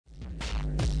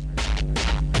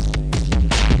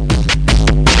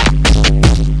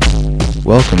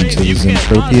Welcome to the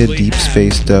Zentropia Deep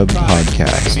Space Dub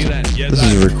podcast. This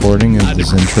is a recording of the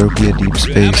Zentropia Deep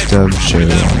Space Dub show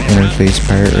on Interface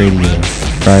Pirate Radio,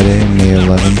 Friday, May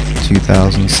 11th,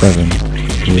 2007,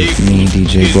 with me,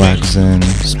 DJ Blackzen,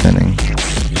 spinning.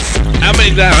 How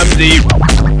many times do you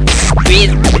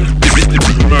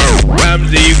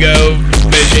go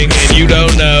fishing and you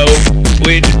don't know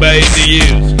which bait to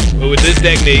use? But with this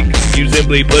technique, you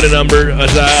simply put a number on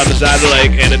the side of the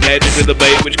lake and attach it to the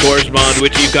bait which corresponds,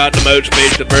 which you caught the most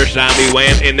fish the first time you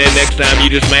went, and then next time you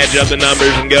just match up the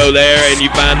numbers and go there and you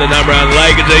find the number on the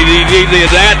lake. It's easy as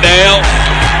that, Dale.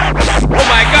 Oh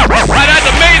my God, that's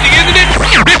amazing, isn't it?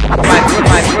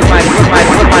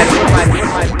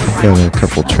 Got a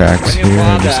couple tracks here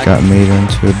I just got made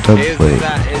onto a dubplate.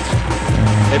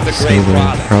 So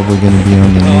they're probably going to be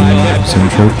on the new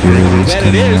Zentropia release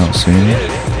coming out soon.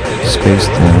 Space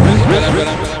Thin.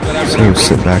 So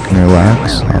sit back and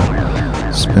relax.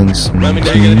 I'll spin some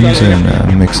tunes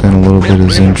and mix in a little bit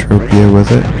of Zentropia with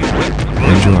it.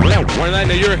 Enjoy.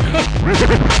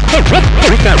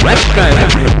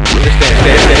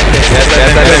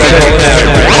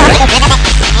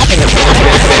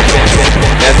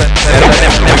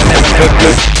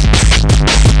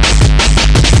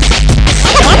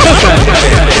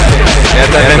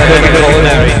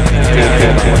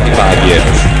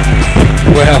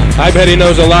 Well, I bet he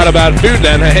knows a lot about food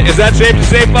then. Is that safe to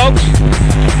say, folks?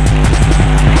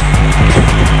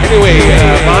 Anyway,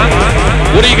 Vaughn,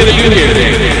 what are you going to do here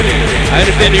today? I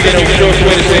understand you're going to show us a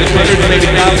way to save hundreds,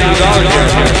 maybe thousands of dollars.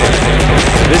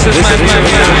 This is my plan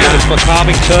for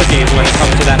carving turkeys when it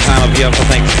comes to that time of year for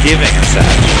Thanksgiving and such.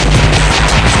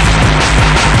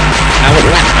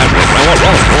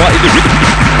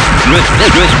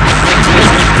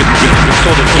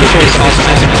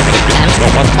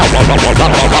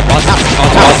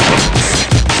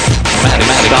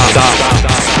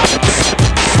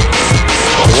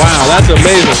 Wow, that's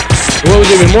amazing. What was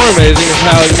even more amazing is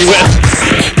how you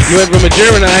went from a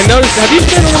German, and I noticed, have you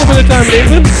spent a little bit of time in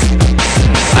England?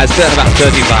 I spent about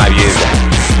 35 years there.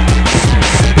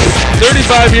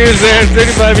 35 years there,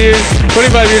 35 years,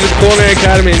 25 years at the Culinary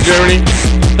Academy in Germany.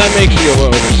 That makes you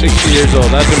over 60 years old.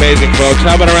 That's amazing, folks.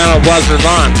 How about a round of applause for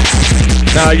Vaughn?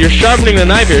 Now, you're sharpening the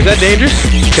knife here. Is that dangerous?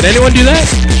 Can anyone do that?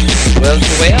 Well, it's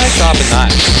the way I sharpen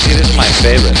knives. See, this is my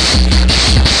favorite.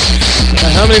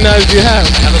 How many knives do you have?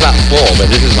 I have about 4,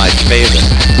 but this is my favorite.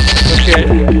 Okay.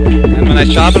 And when I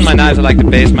sharpen my knives, I like to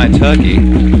baste my turkey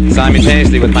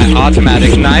simultaneously with my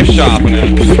automatic knife sharpener.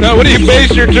 No, what do you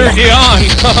base your turkey on?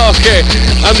 Okay,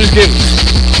 I'm just kidding.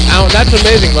 Ow, that's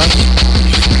amazing, Vaughn.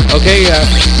 Okay,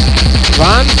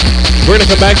 Vaughn, we're going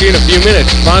to come back to you in a few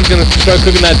minutes. Vaughn's going to start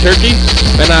cooking that turkey.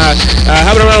 And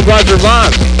how about a round of applause for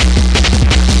Vaughn?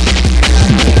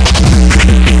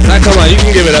 Now, come on, you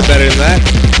can give it up better than that.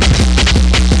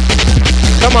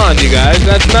 Come on, you guys,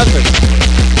 that's nothing.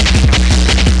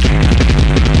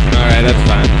 Alright, that's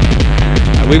fine.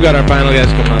 We've got our final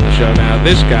guest coming on the show now.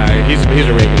 This guy, he's a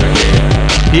regular here.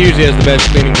 He usually has the best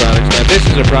cleaning products. Now, this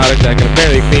is a product that can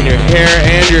apparently clean your hair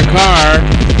and your car.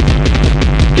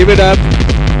 Give it up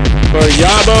for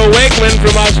Yabo Wakeman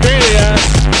from Australia.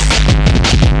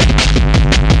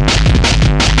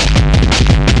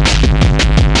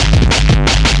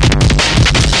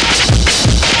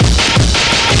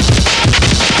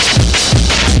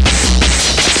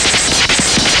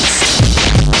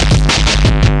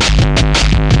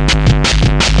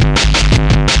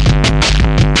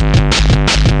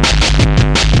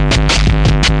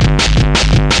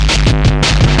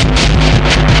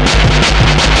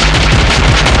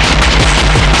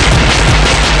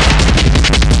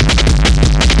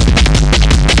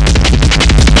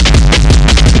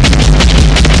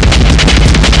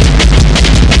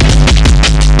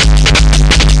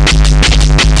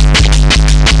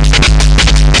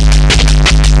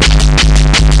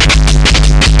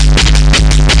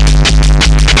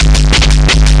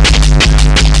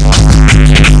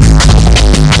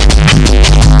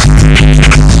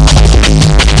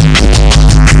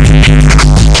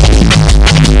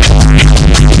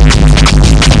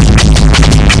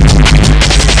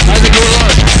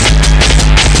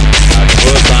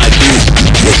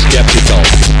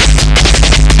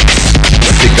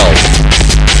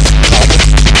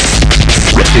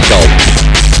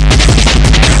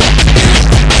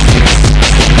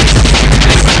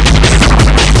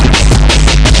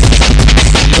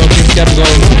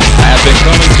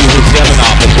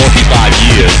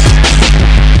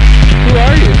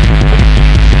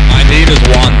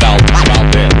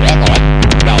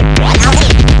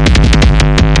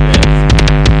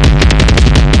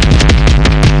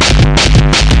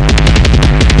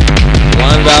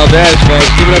 Valdez, folks.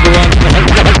 Give it up to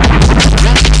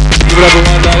up a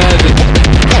run, that engine.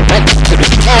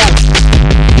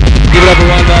 Give it up a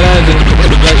run, that engine.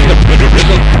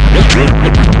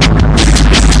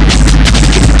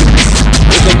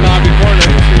 It's a knobby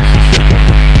corner.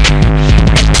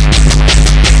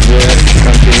 Yeah,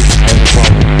 country has a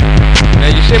problem. Now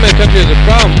you say my country has a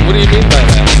problem. What do you mean by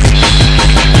that?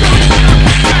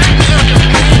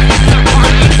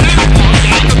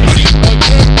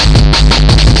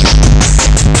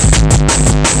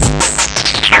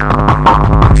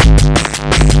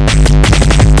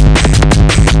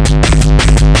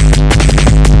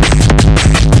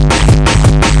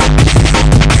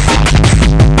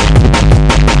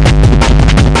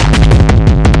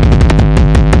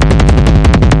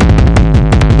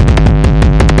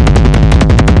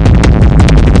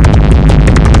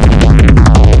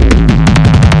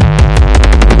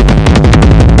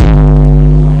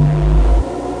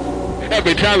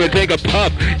 Every time you take a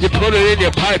puff, you put it in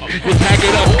your pipe, you pack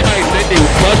it up tight, then you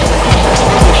bust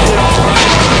the shit off right.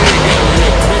 There you go,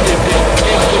 you put it in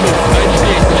instrument punch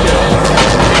in shit.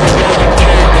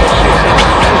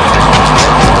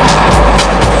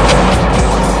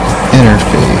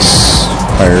 Interface,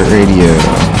 pirate radio,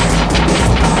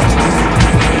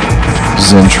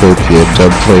 Zentropia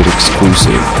dubplate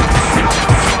exclusive.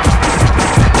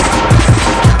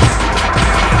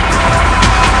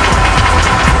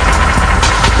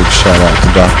 Shout out to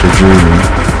Dr. Drew,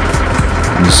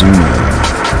 Mizuno.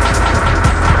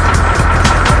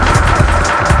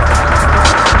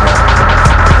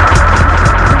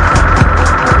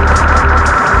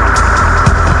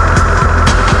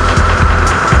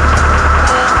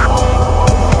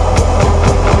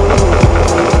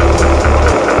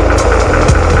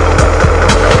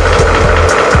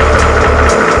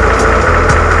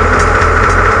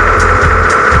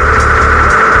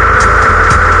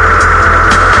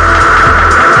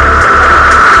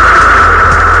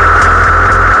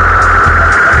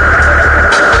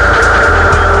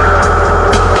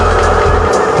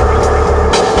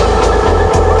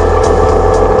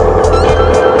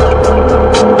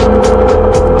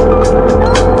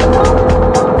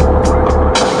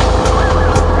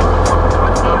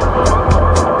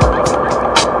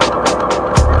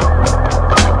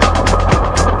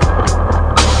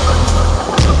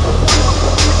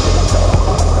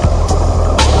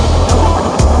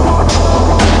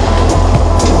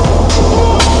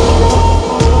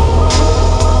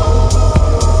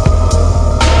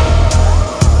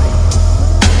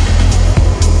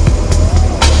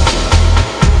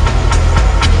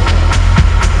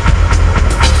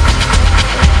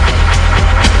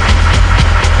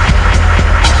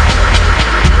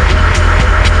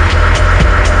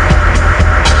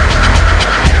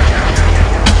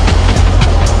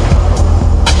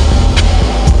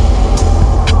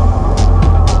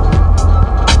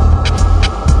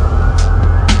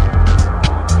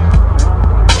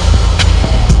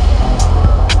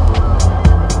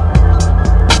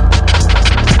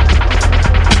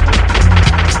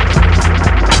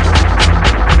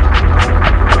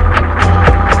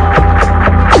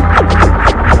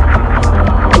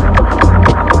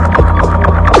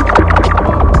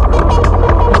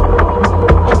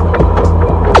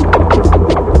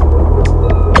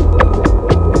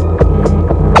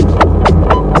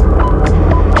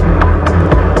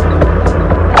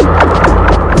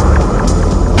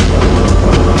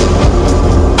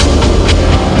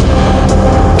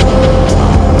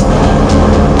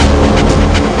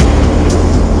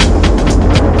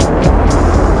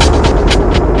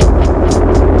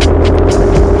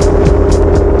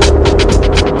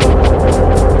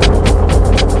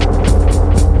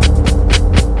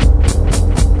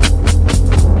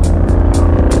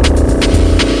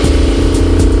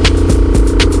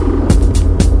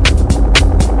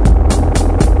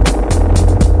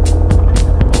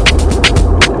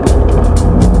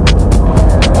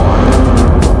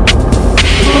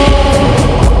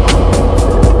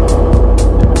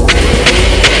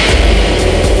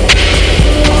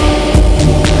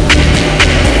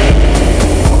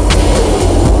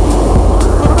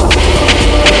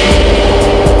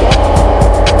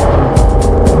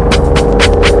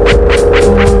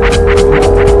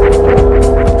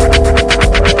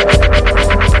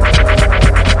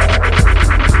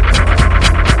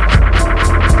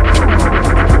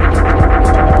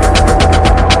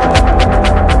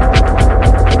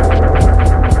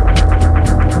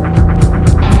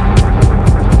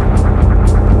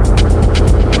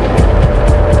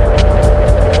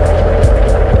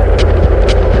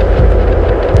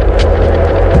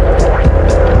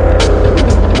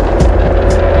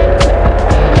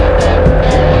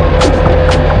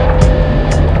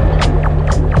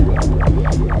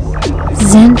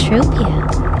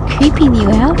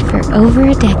 over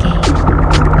a decade.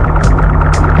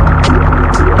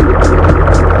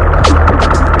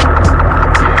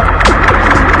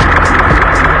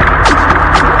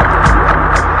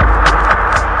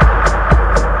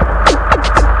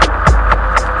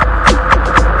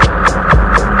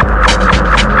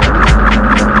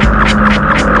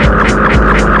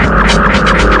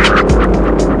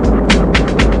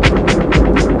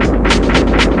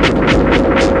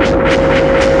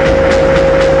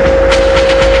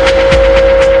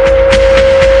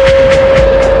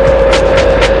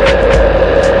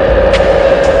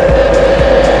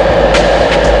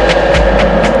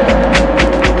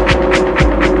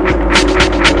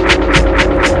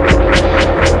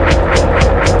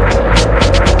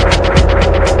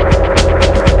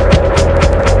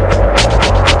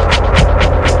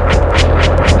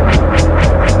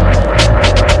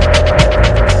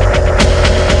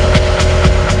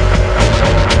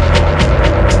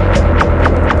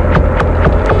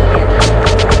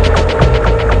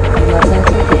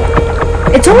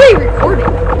 It's only recording.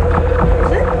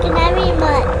 Can I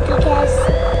remote? Because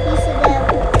we should go.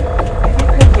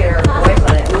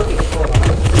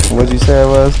 What'd you say I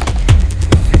was?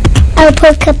 I'll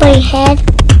poke up my head.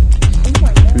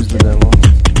 Who's the devil?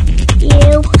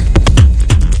 You.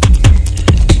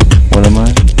 What am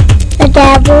I? The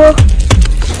devil.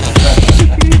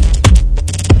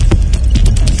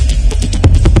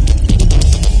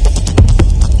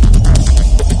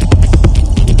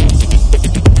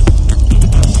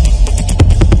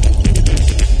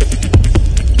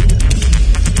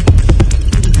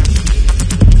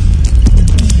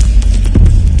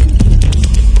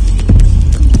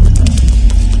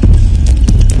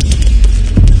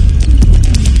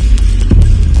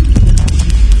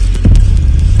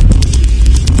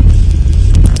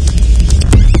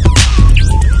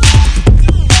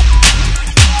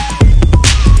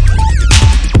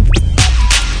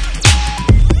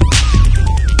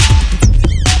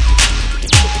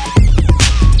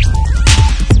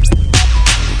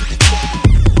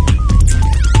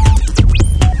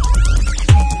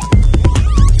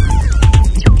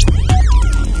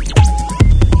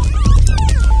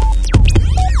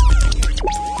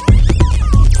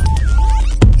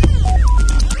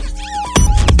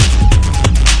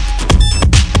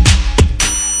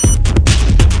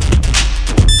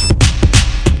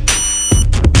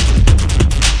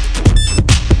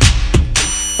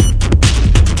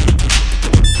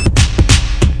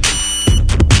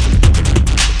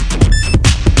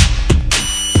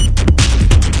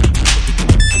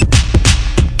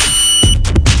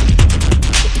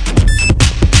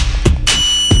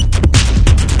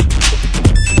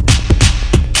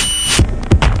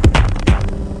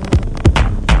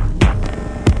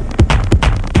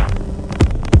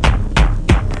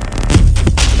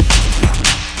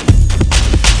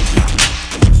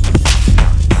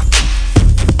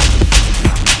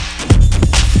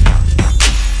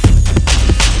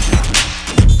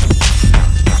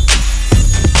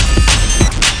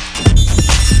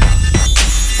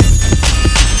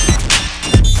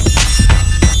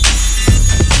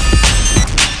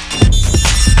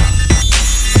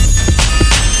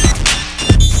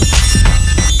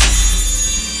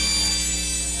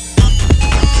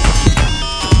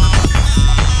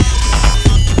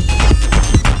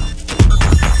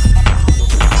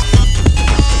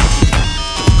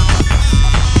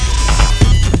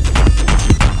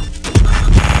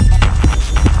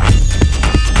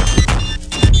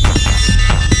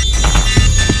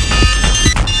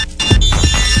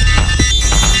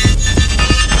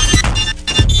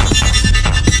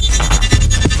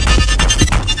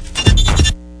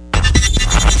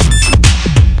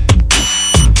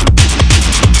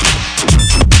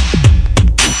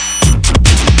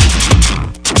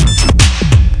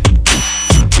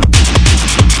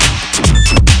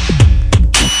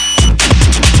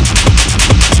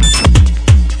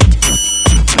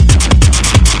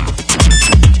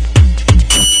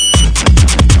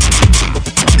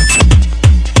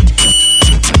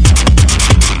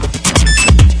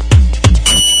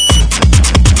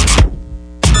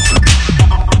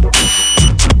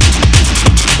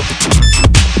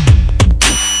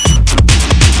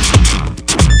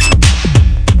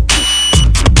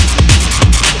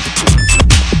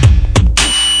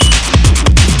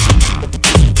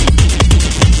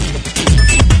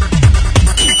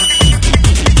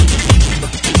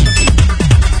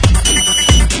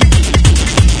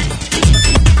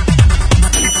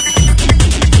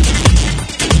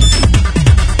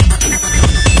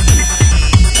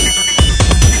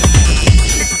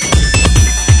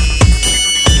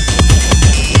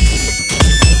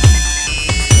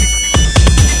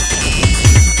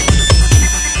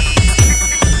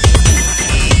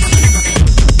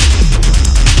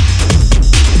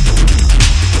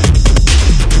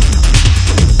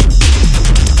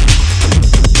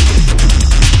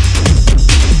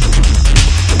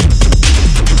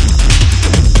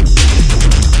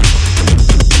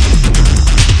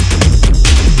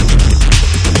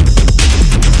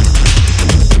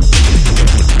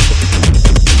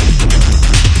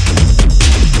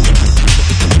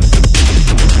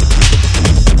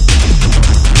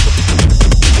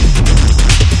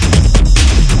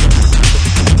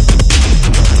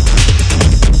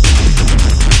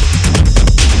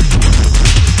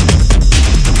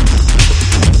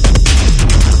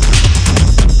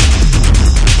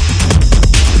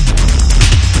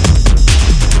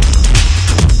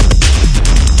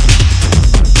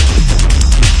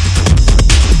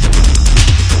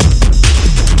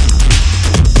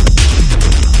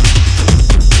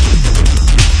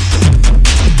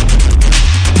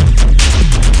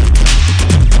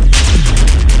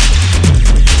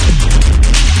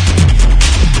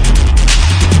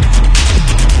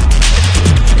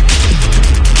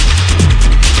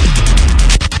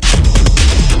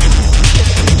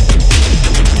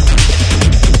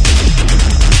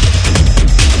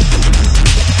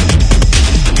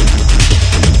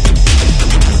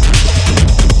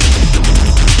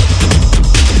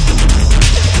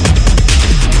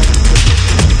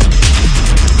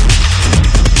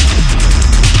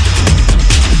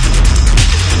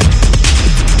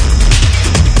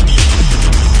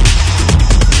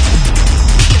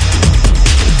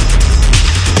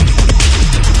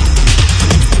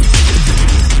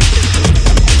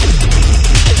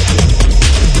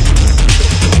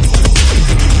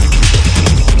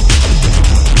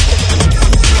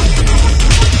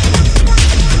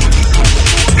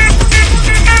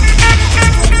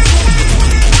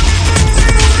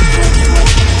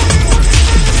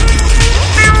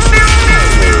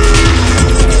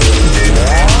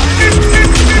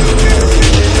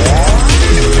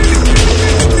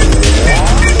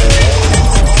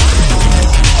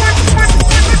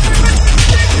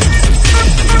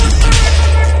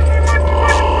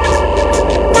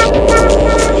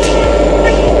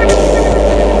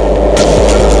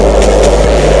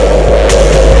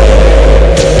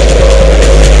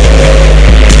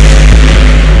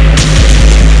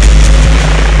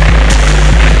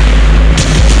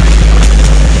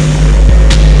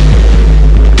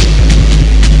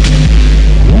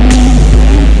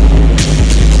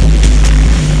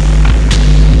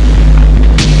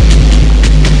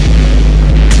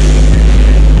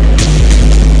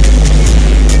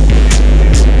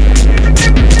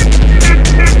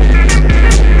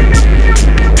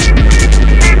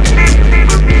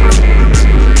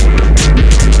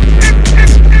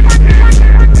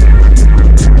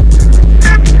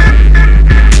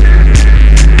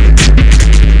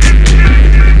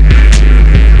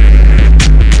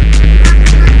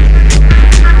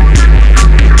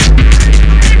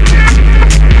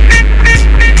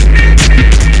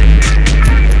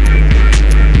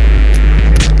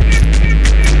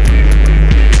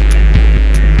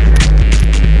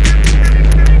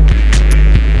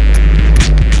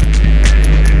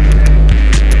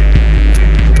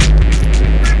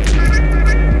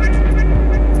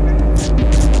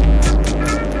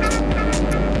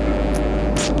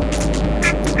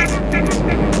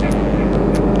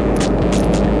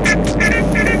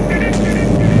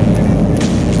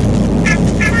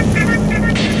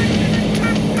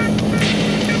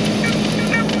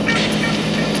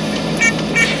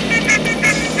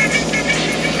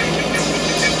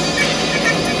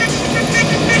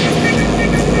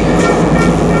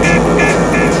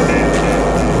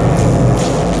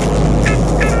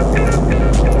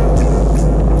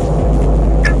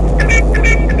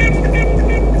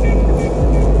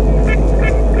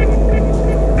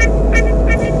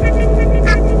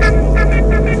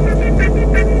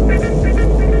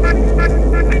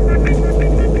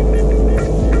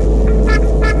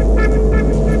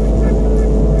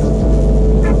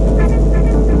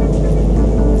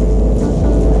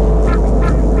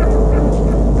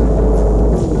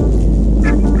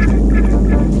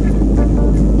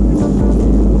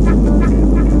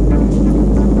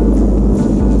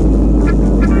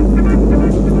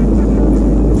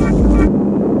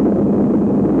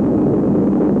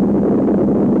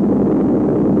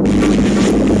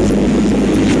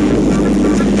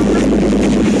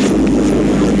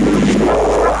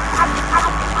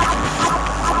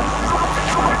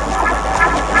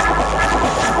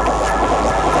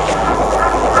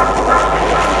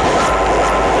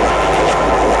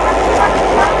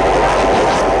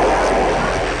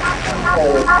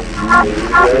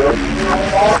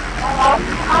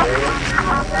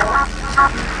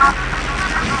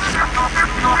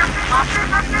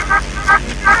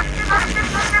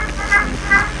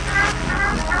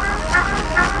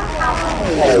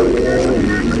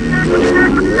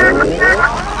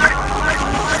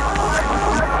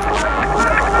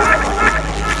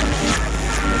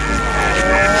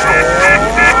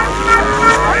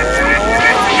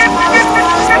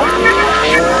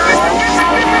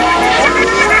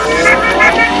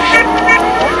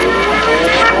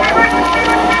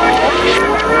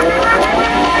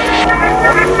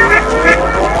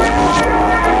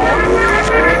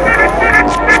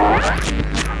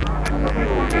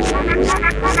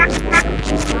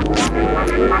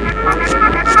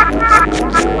 Thank you.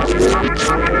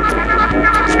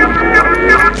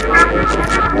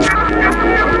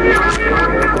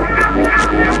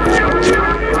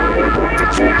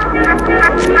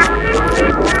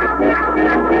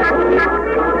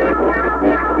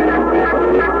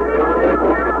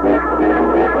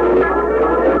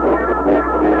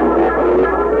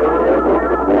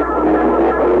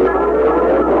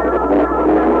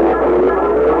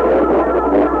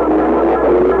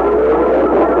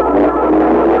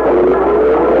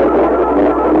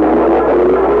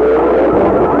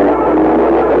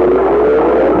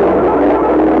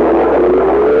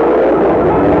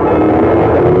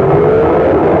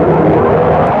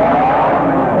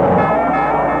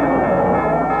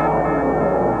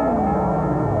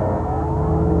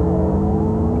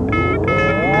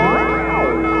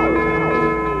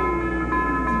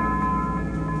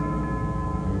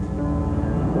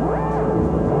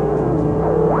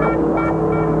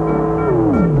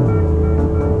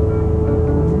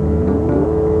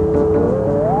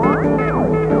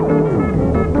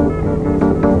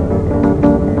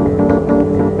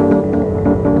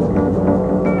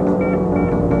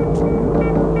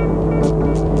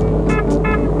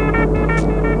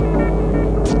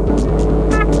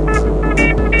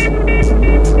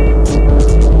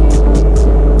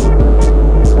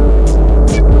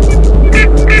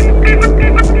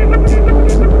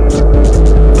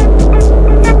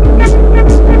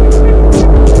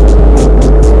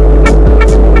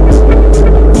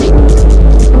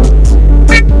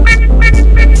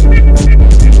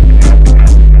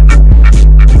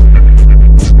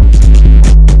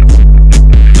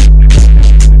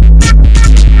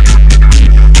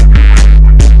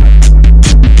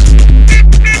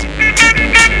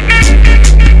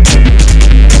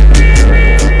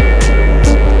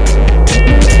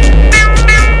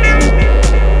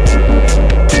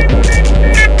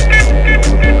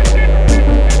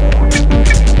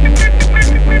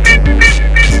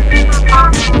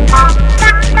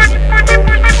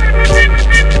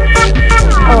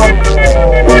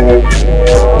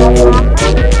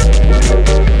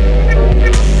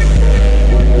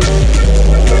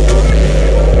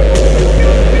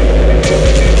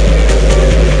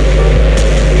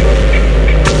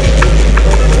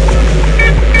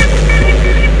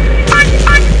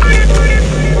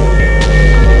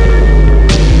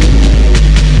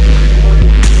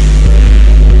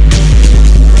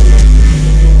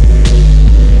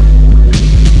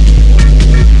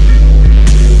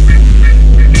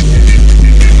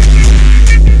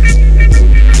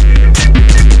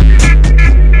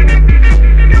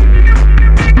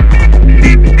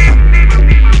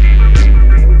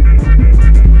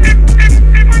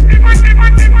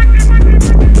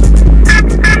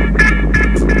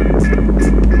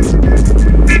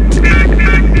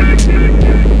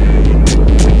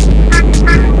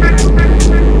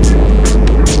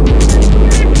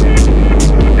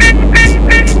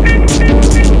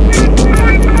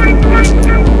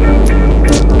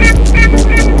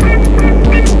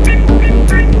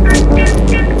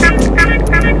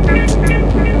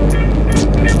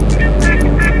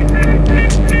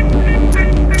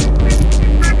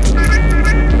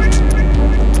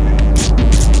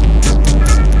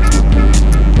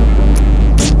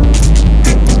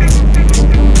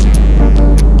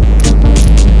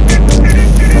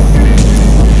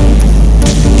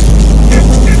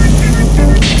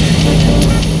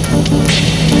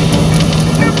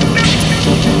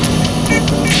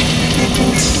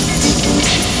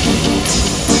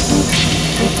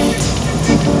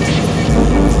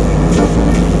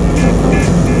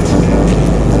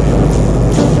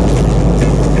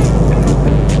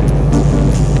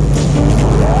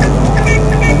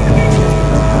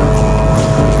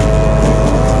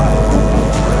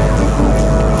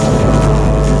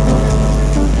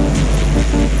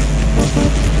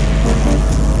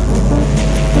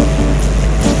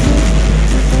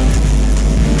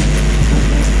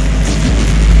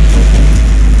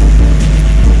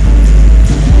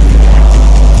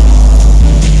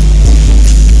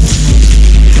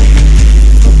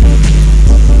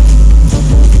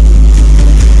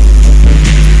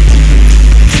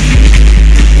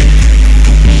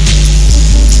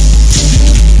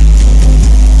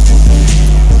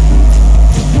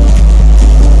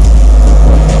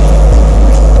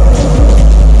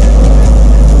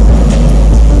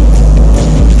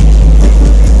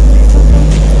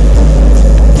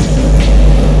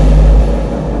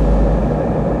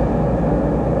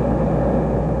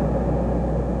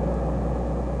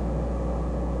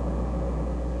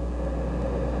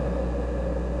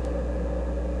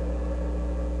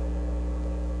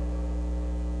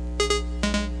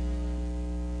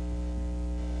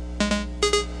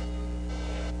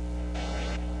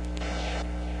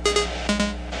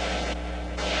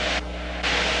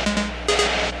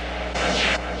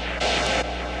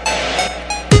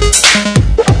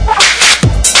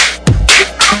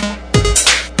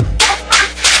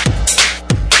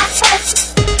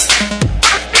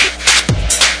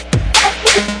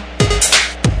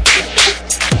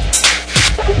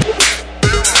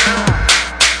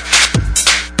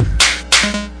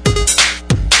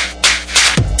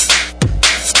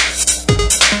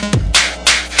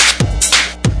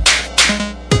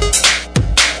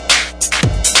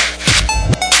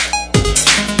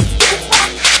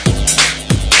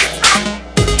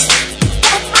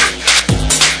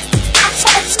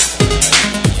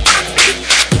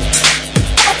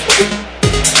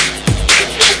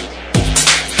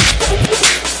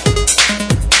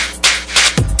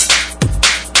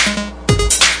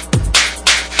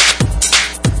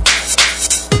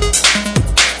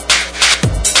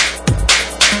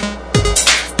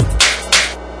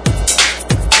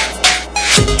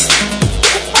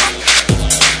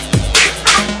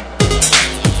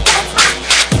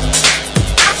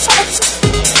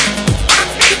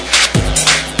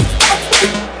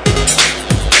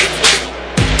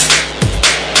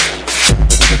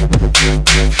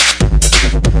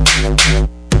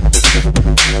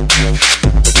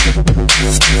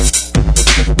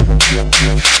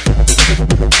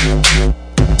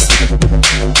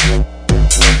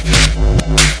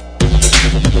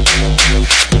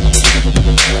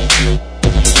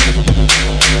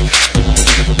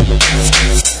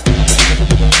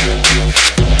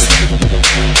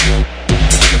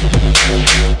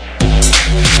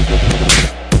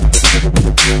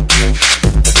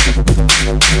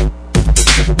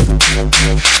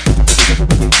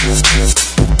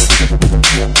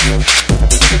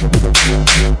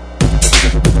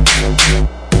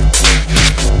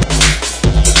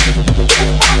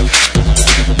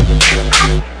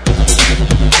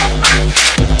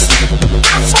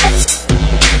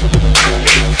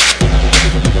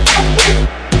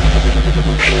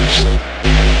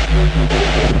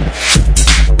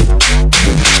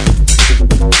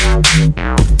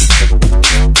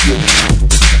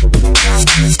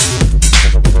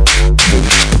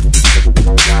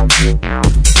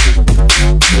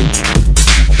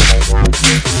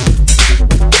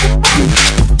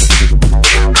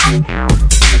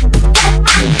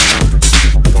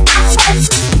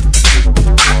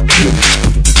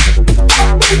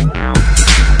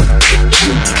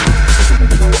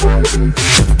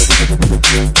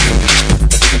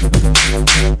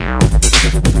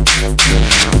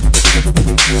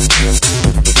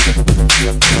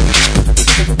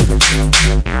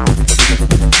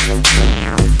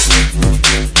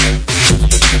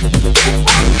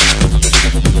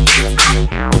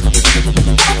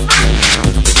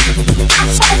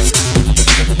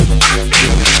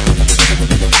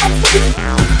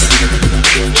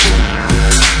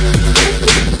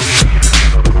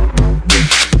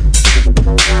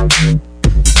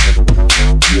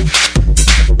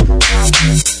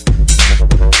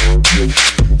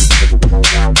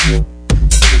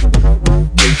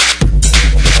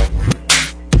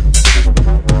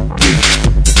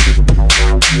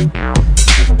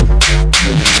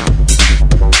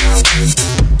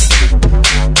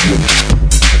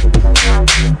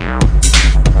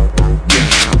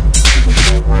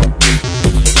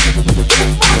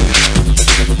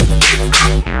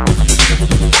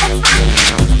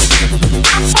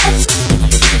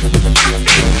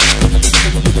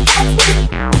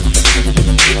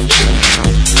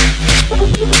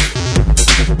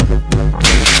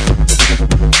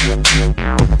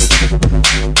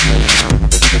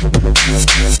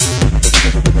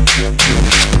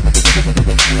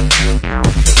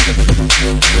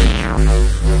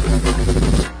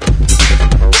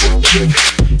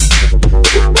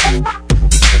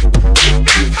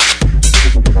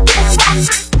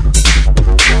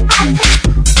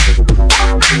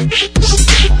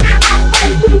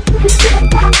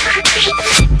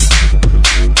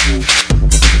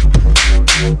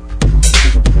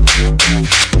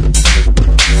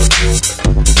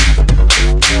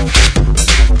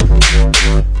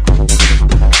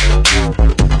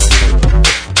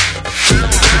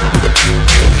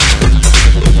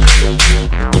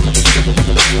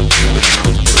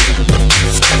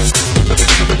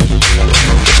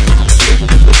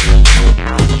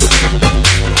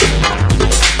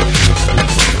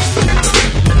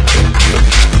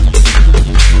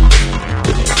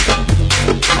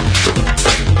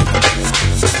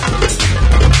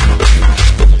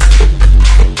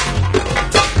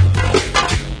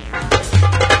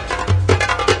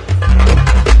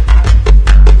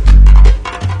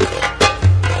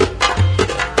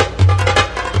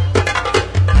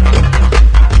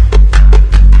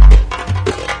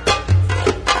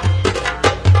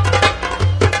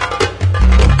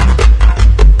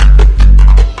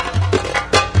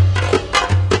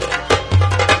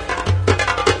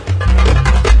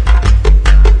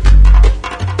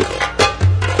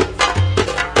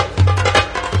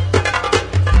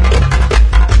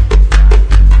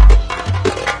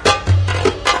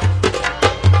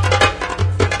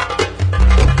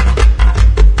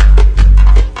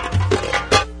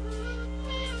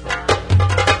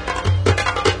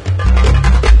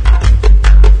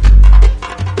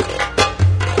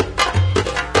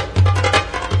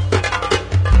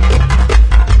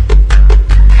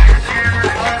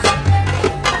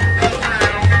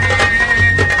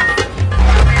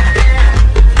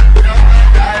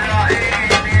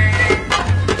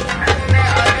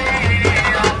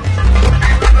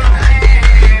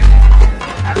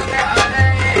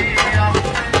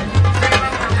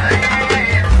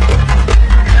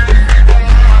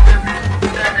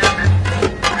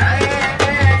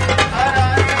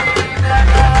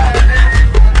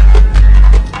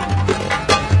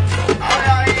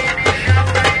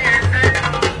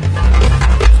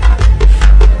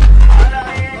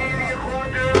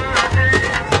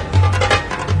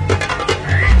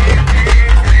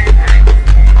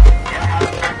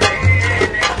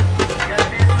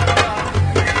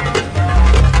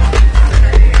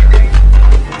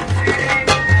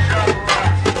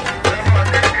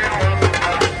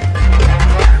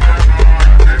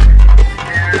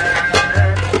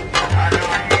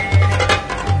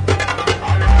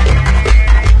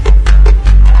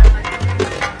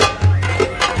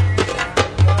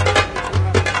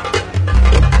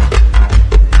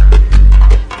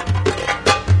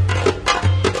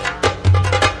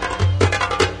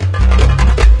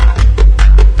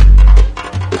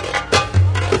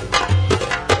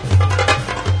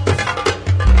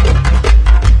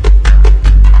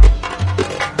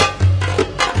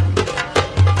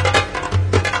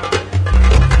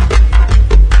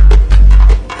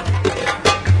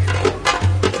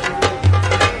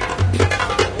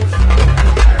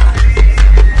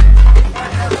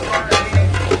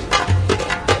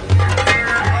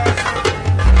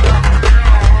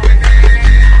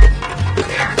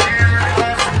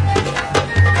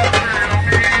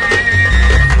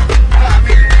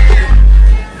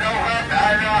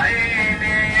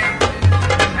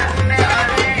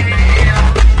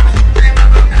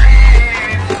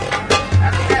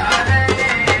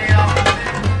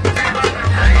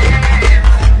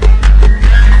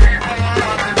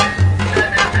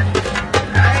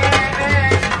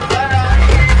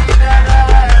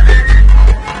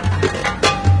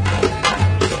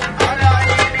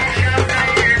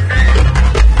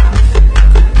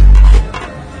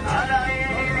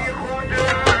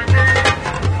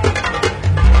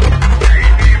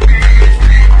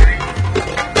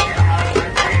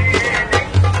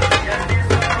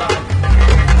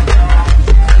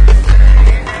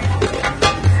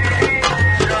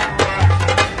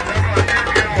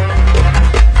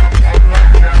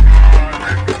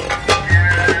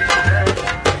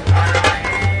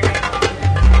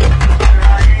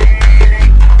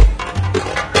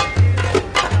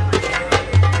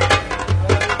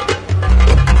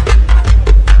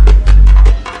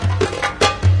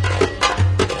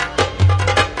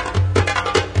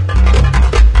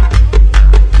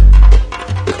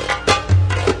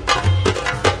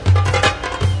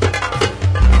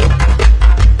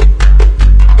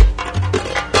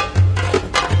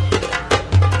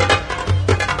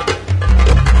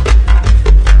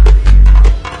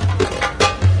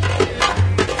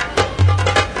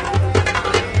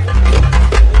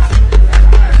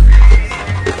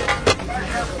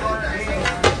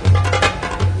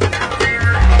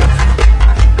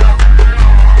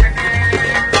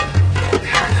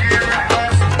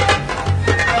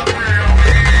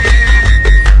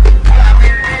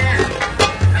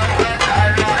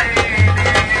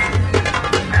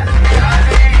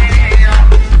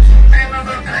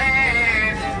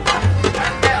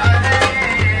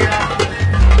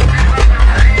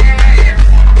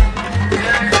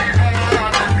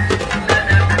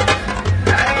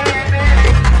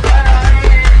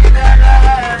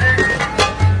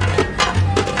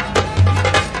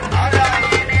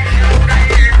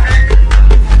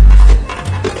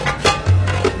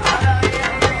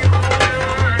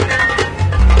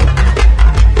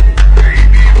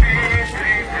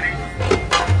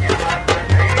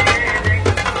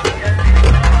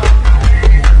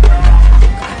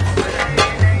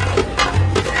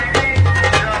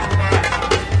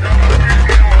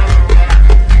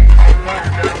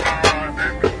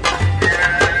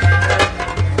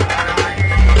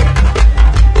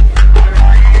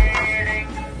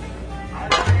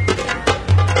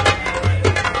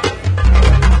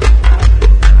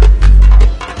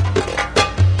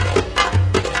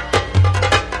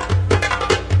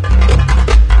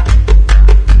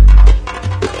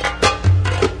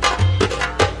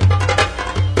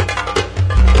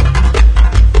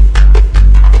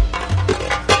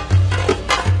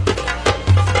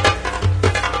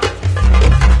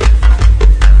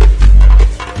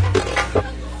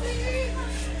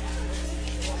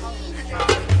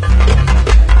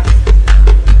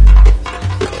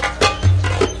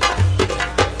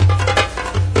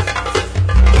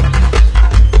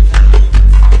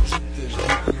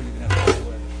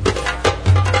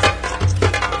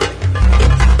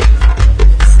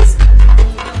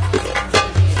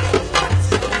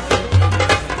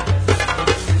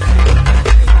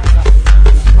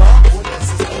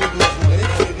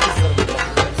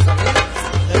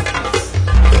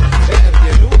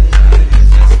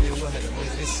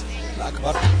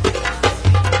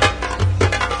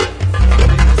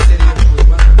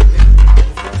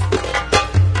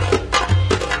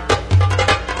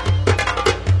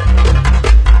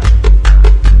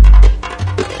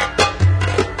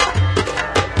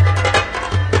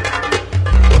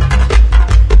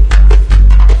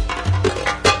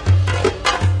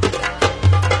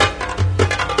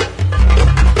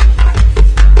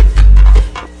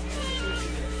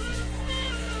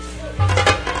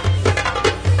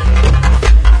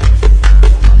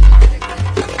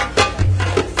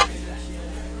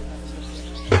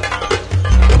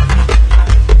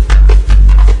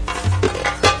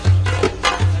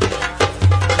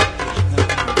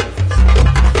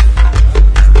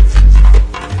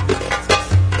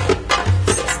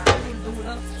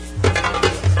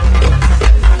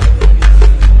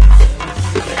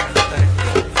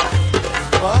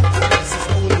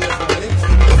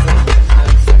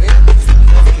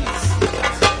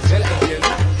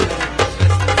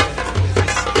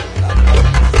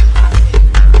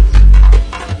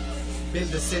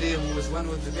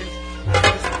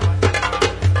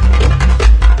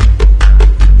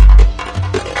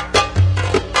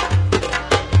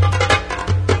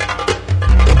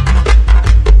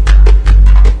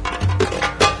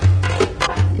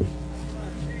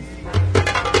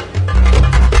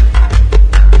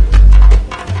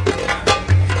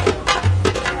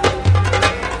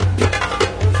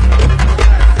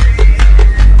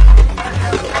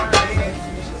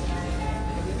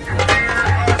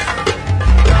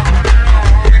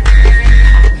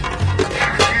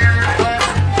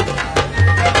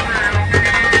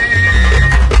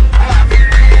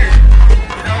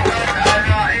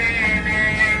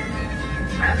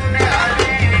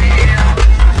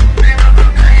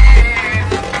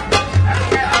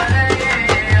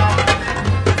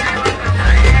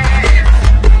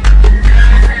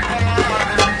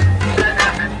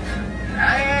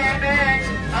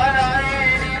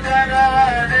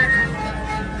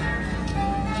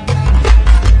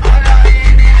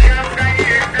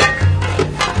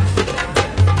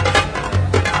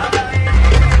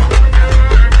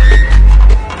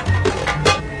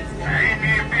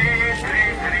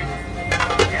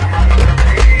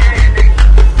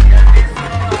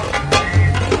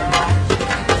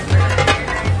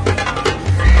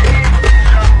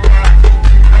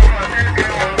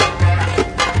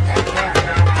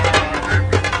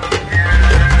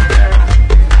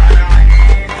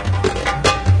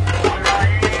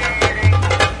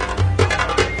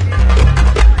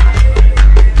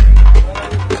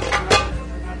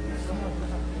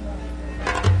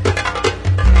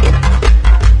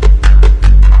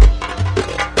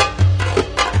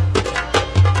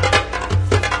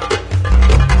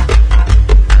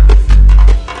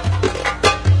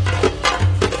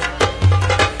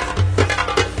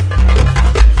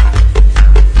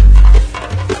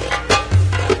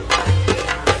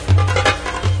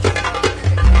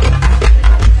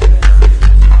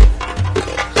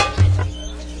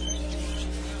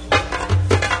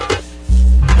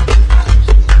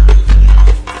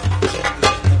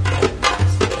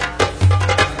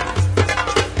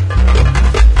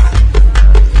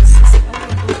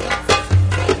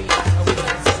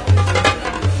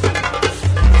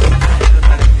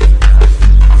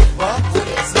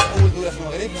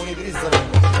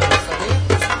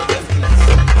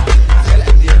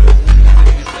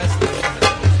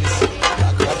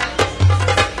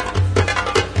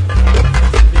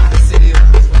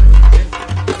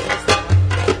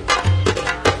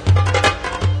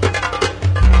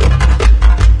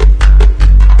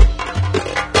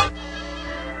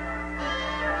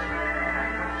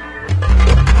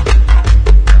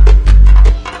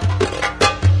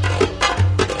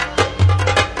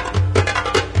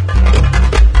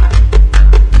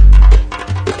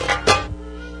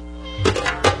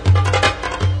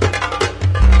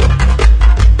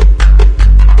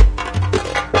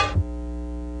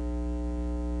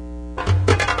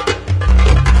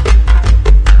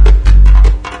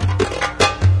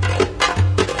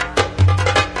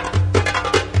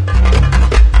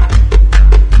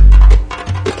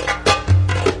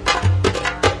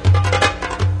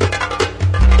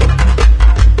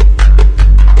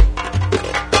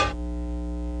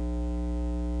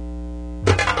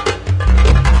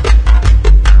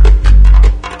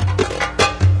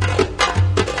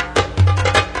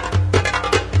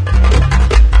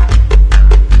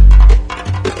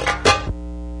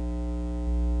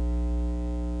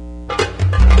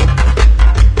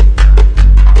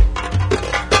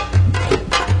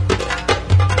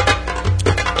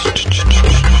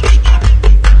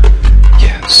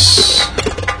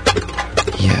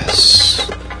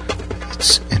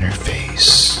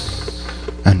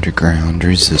 underground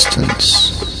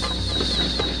resistance.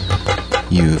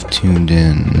 You have tuned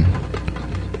in.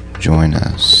 Join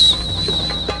us.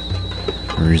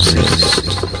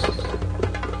 Resist.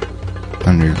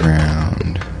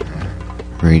 Underground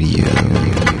radio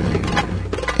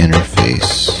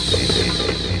interface.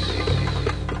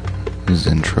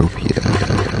 Zentropia.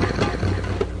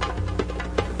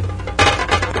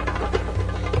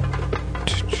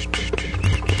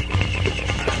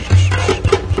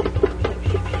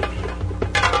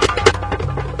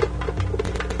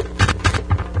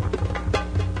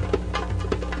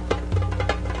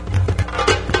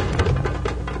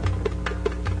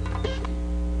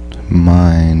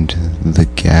 Mind the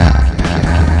gap.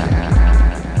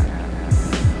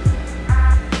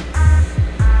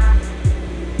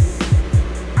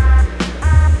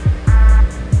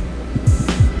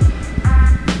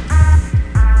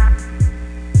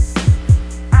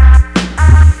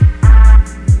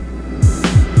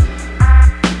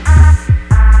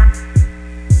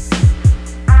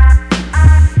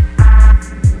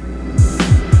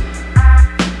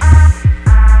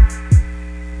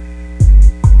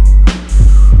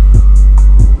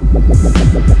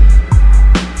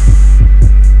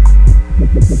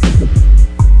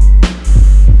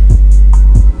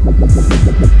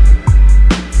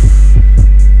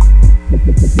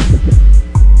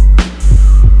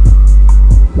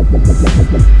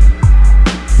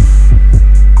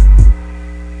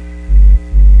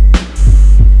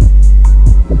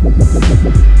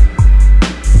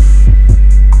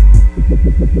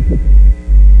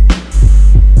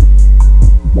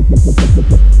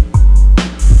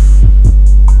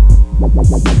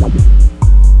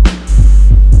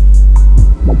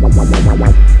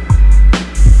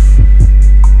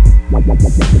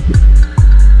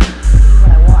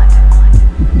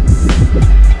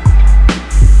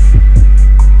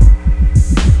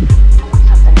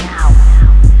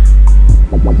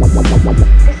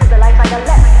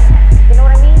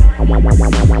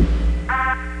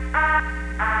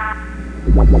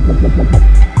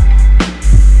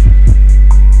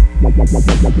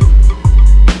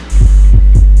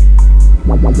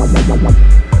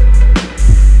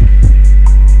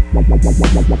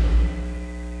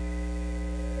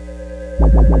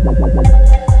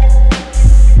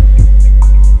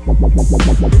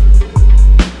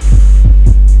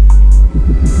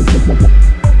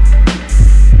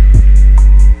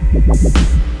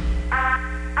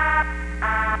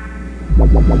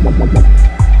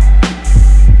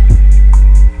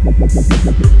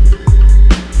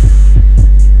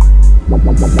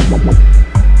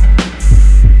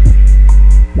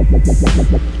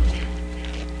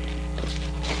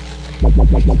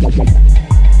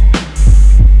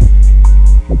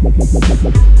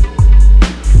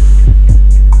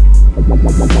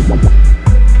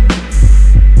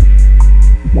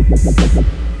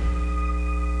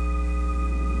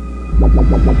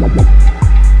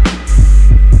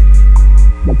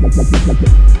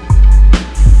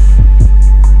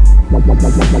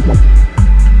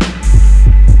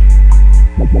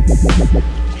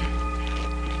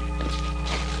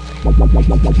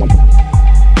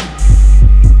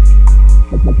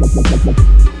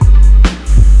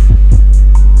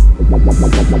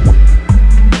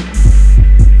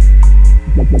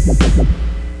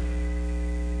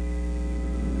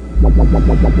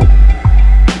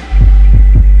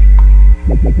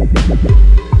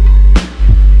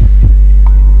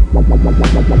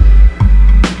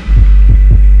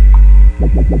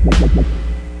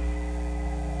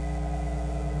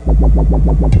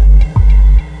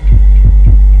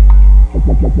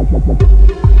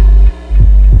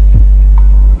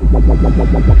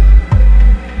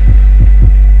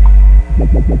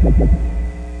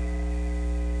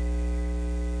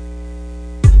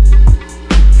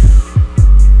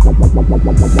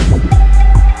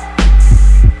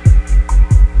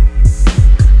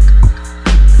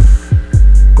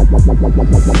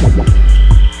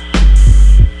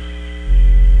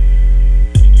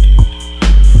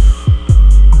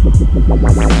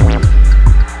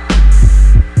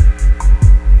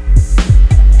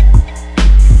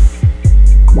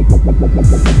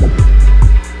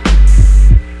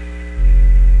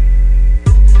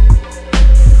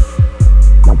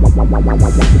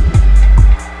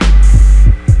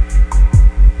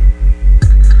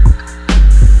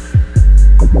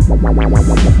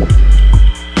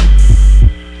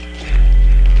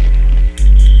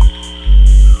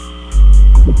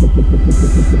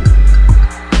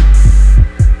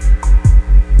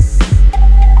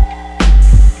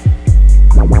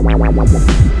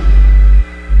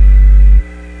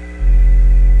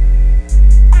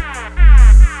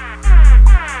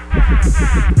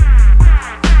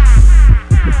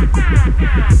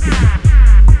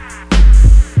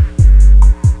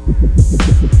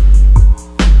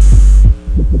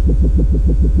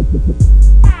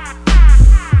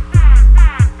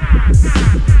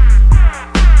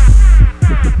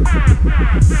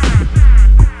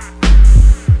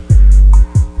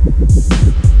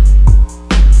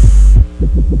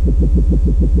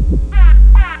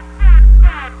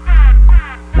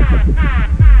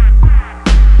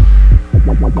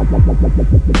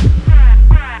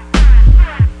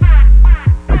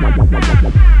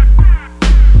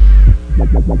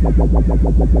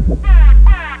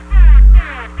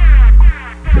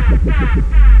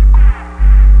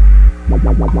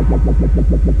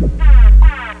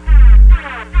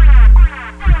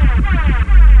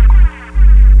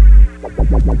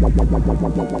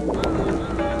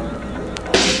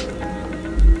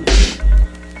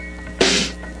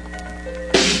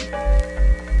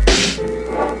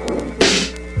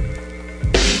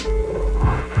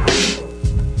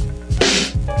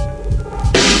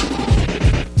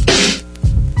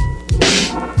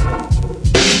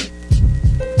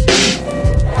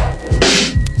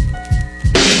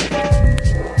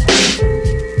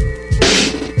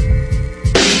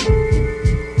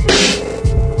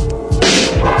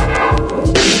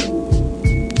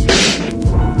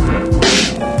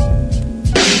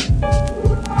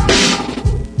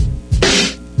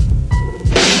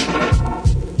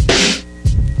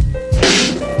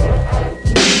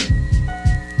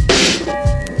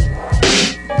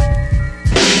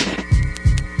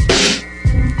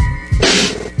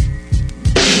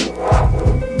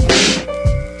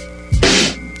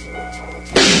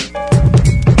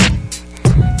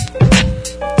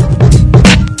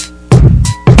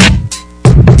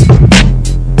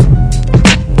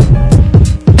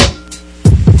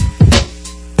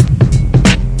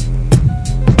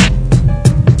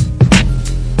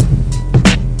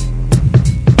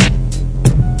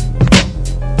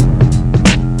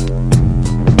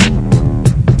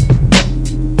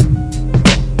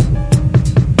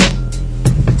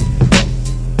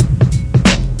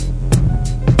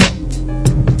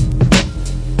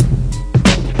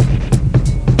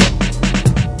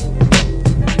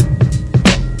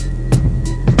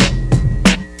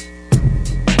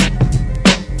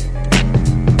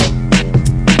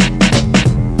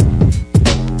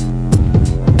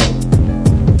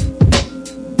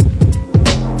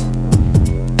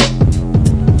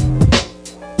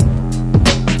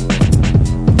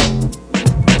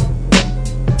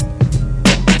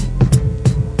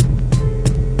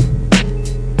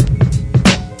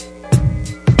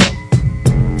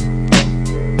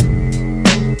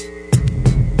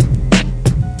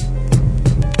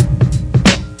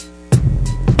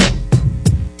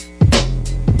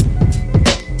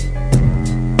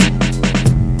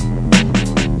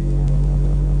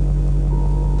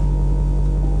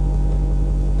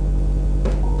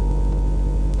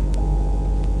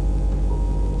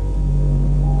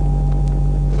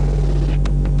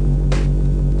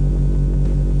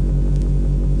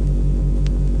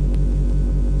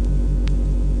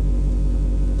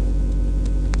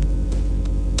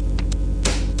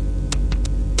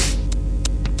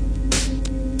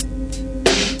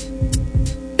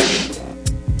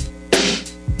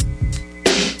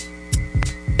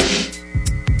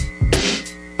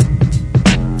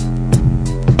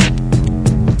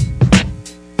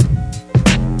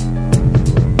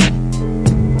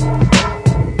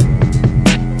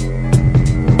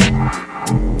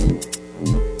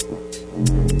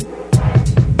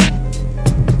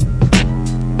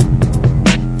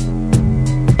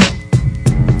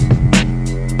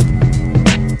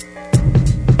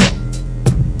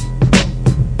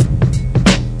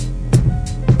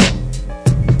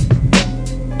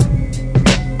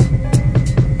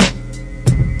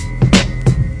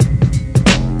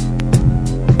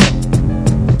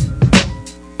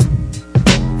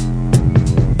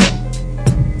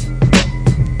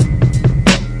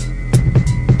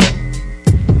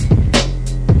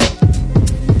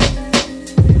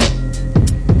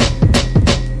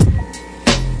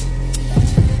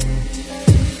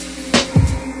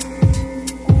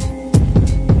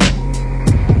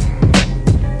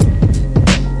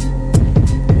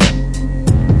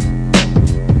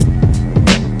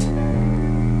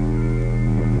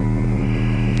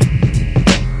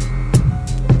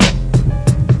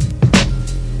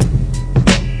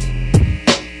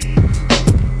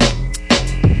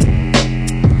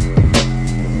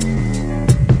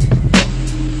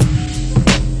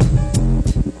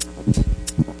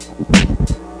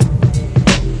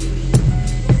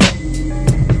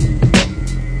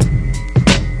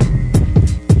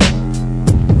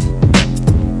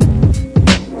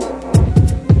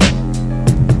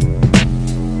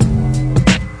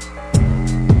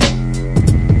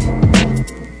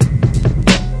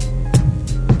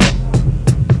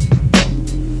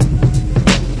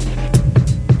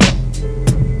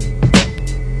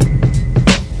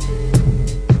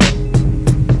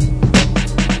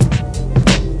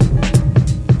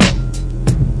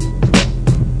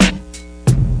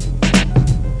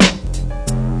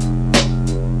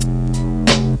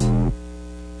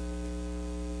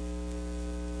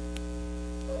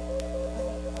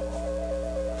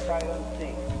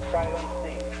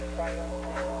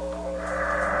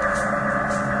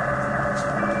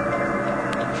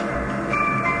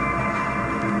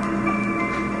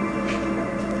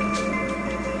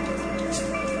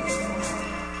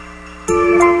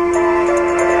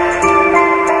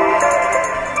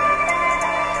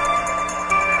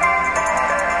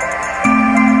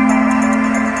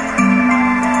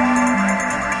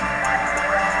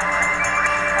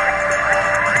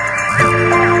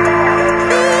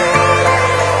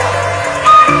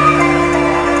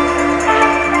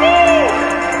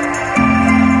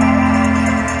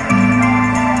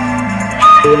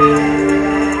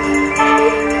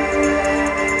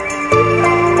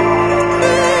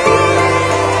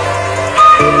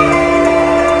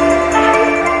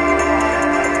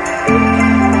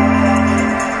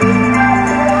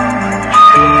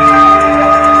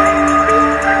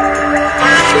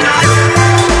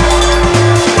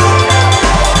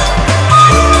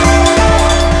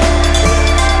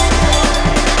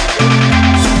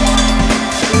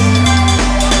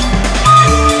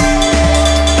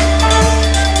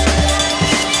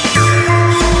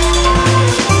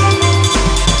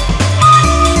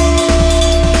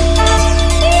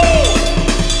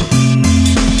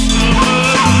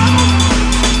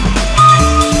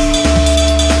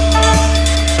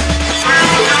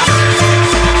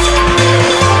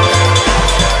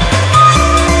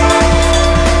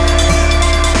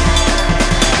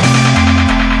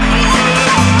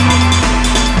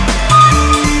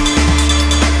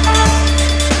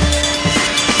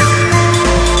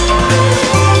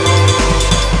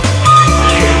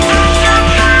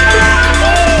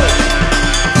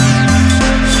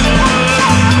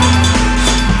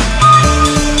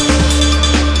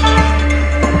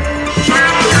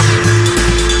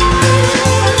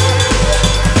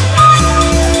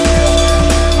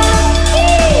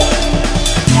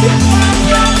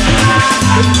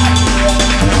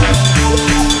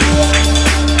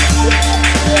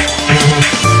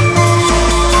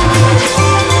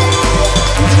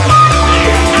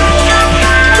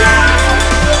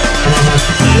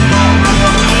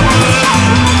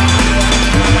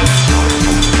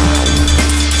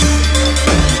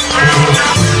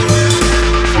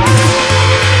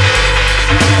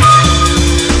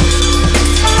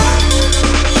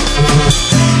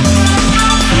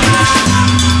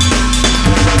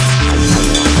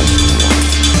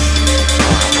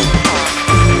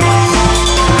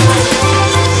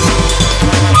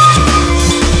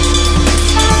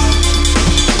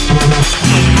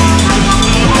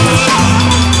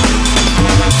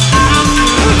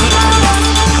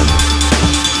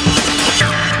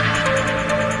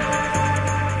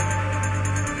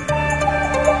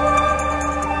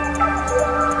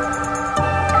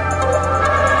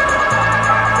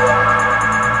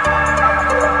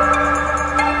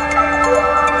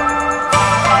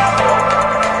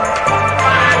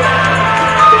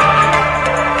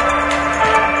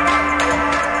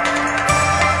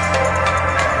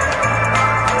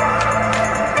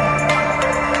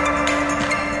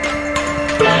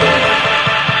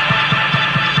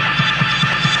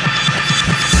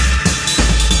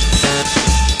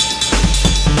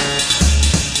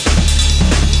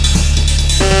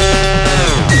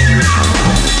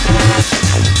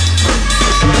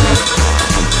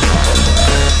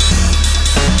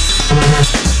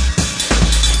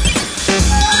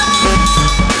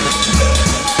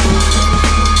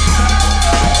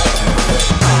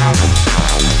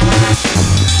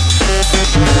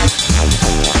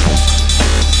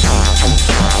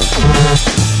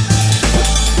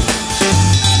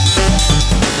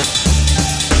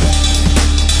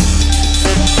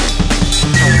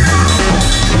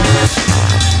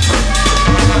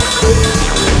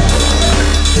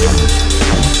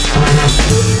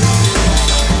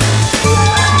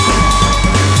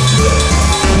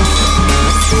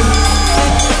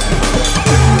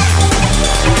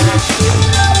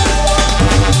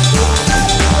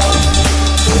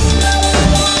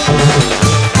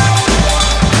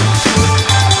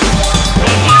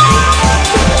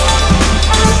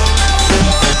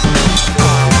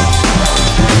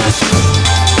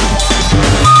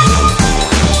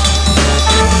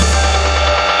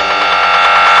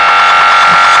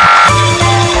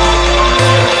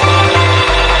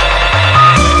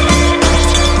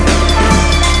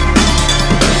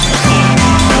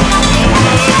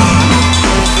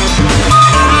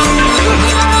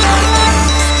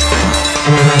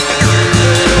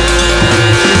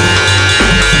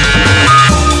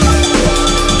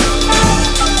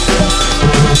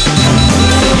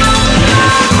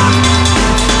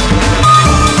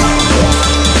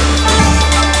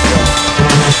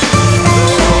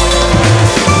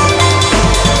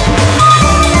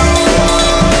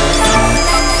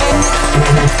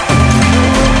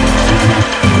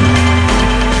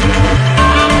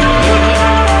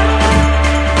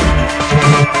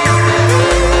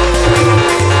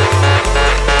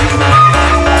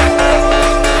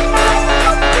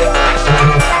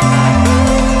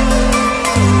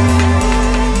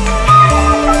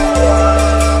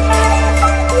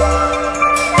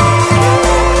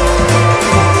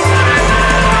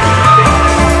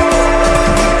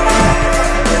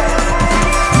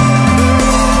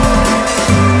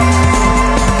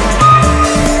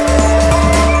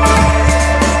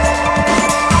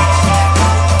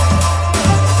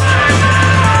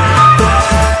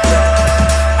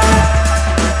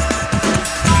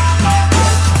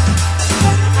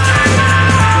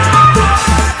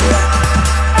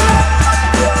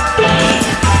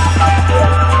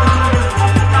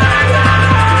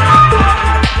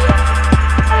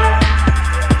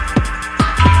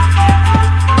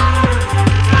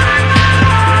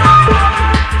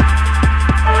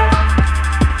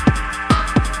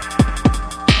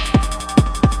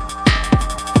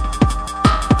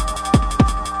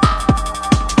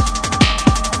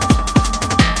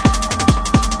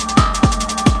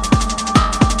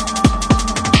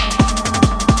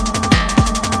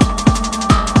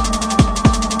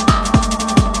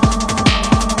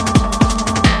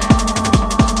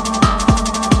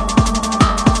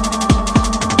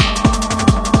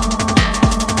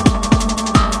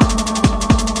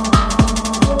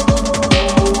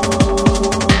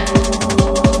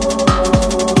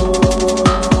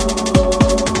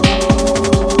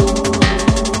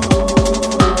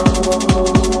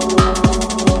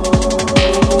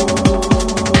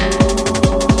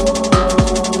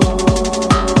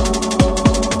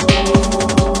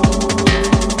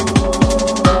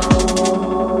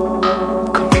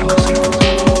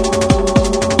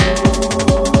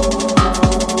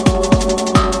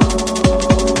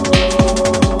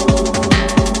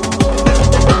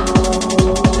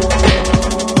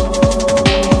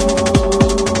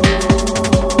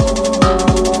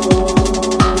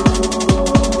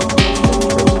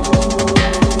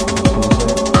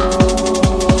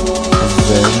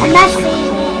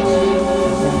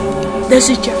 This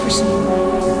is Jefferson.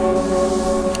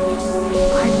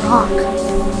 I rock.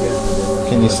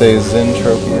 Can you say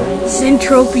Zentropia?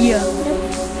 Zentropia.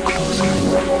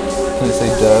 Can you say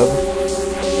dub?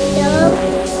 Dub.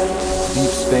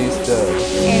 Deep space dub.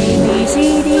 A, B, C,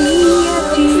 D, E,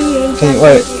 F, G, H, Can you,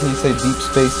 wait, can you say deep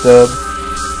space dub?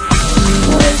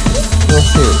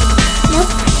 Let's hear it. Nope.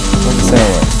 What does it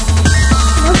sound like?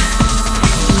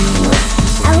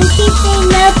 I will keep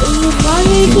saying nope, and you want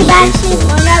me to keep asking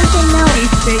one out to no.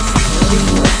 Deep space.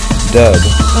 Dub.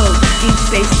 Oh, deep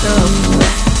space dub.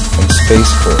 And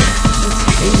Space Force. It's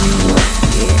space.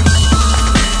 Yeah.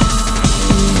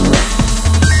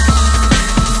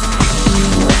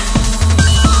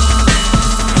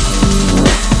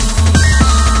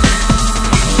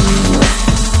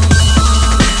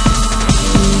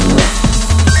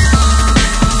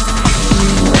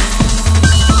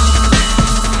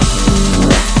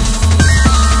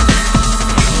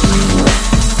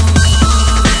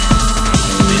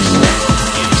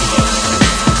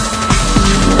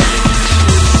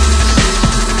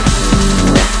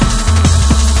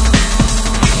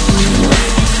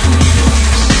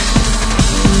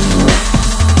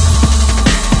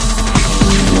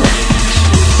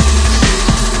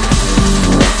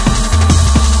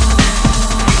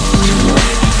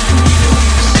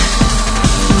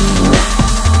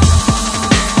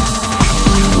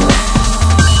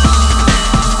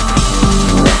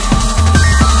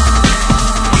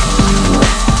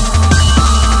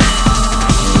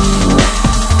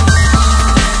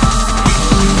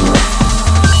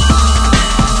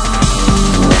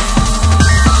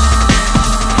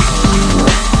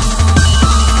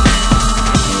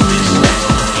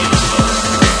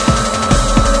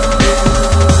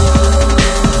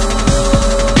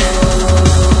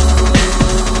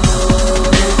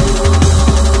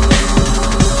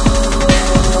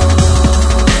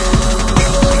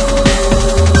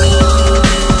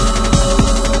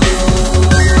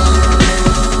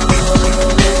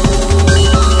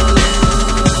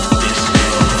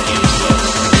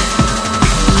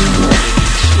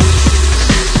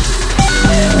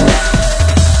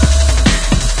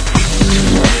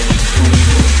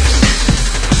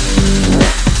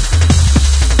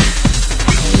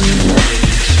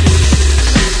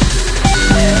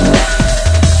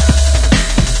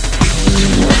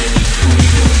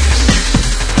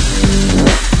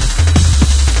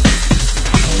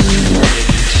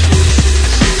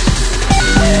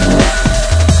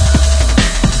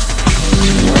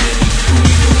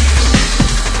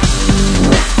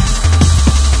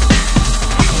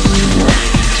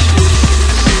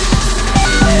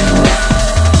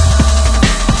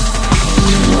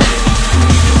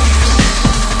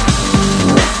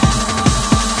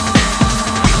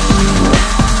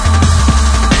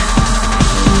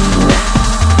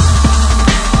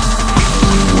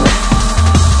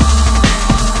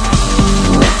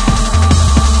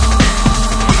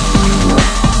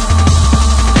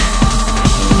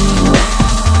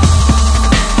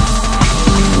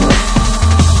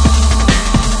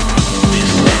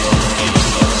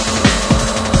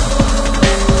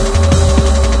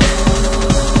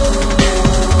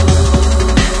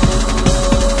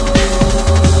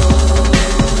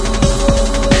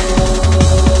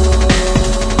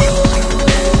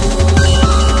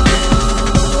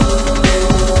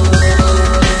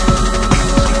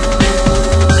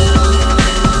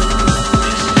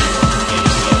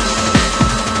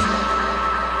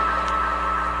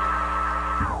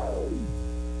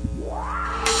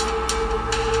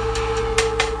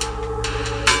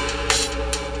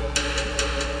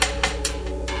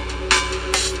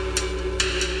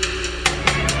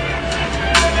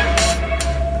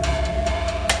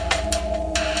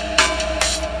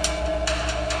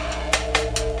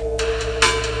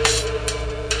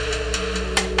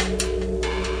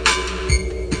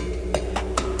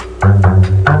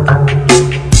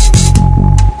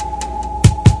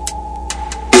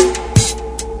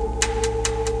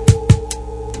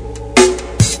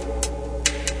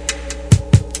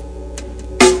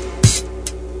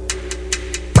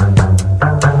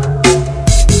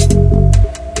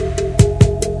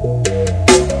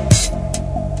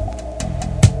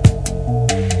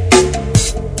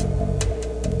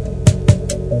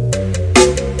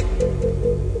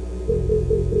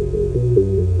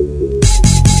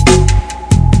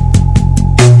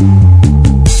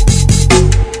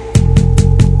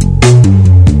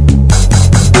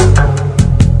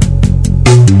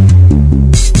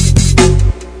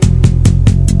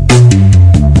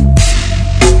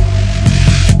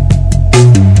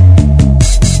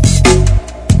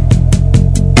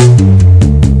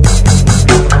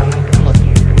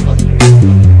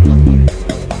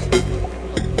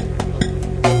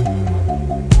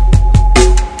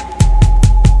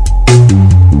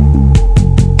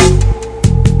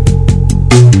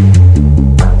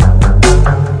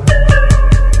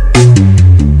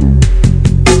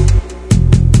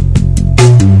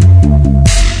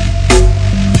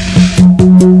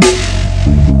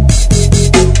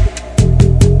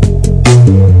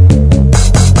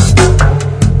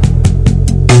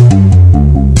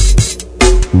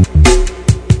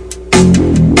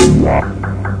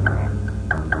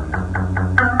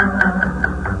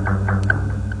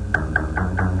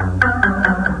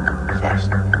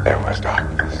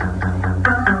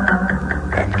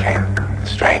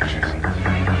 strangers.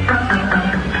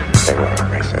 They were a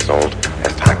race as old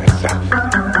as time itself.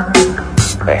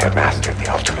 They had mastered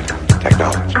the ultimate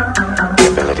technology, the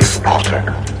ability to alter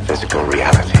physical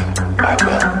reality by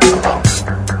will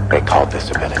alone. They called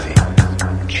this ability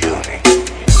tuning.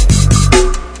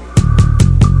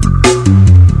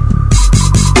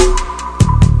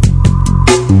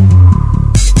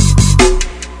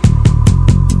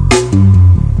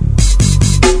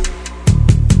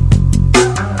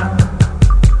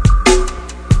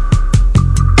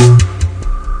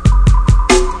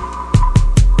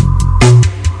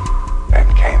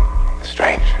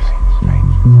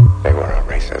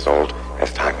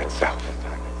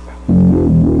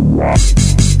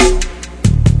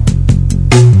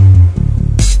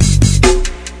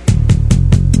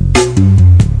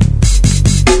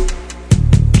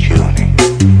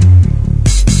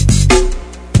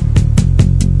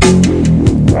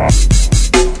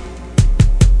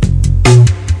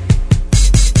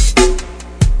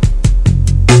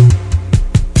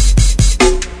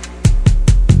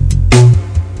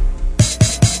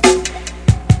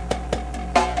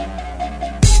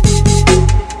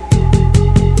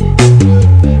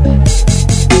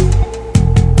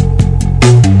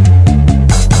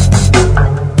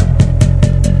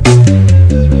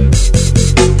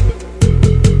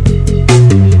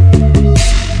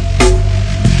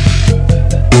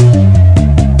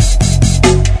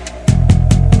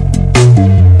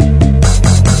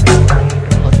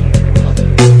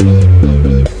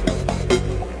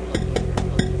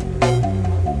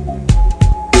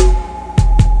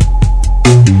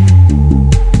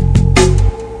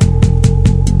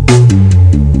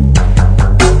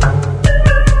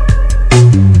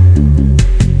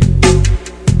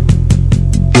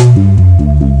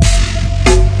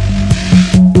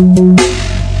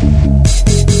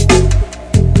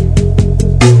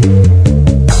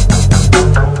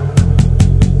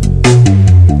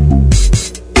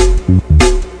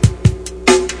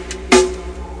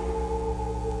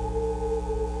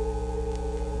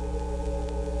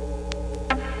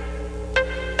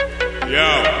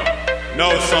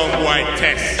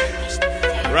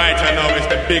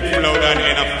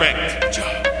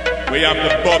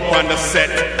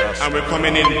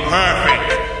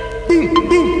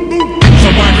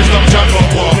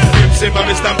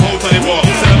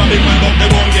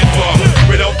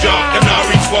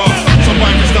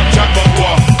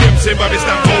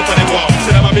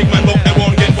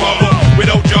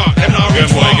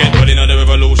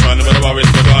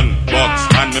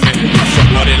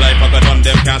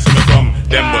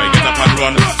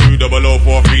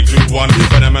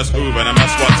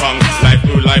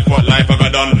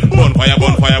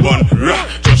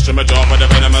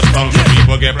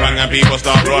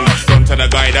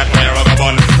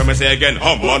 Again,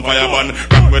 on fire bun,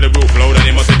 rock with the roof load and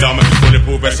he must be dumb.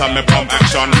 Bulletproof vest and me pump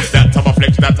action. That type of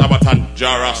flex, that type of tan,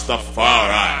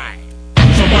 Rastafari.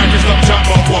 So why just stop chat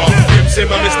about war? Him say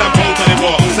my Mr. Bolt on the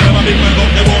wall. Say them a big man, but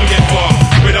they won't get far.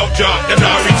 Without Jah, them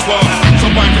not reach far. So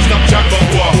why just stop chat about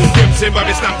war? Him say my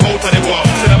Mr. Bolt on the wall.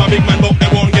 Say them a big man, but they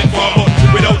won't get far. But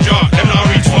without Jah, them not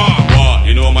reach far. War,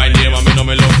 you know my name and me know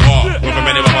me love war. With a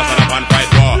many babas and a pan fight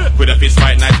war. With a fist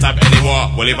fight, night stab any war.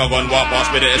 Well if I gun war, pass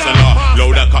with it, it's a law.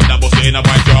 Load that cut, that bust it in a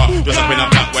white jaw. Just up in a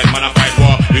black when man a fight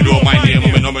war. You know my name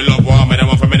and me know me love war. Me them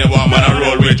one for me the war. Man a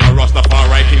roll with Jah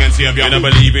Rastafari, King and Savior. You don't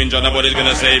believe in Jah, nobody's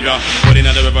gonna save ya. But in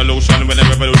the revolution, when the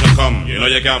revolution come, you know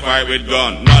you can't fight with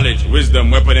gun. Knowledge,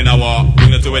 wisdom, weapon in a war. Bring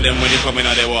the two of them when you come in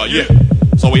a the war. Yeah.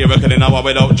 So we reckon in a war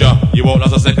without Jah, you won't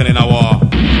last a second in a war.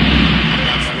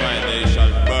 That's why they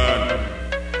shall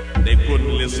burn. They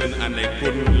couldn't listen and they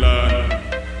couldn't learn.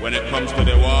 When it comes to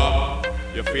the war,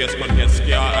 your face could get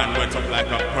scared and wet up like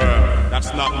a pearl.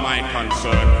 That's not my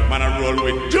concern. Man, I roll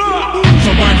with Jah.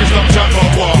 So why just stop chat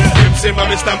about war? Him say my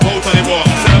stamp out on the wall.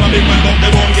 Say them a big man, but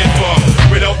they won't get far.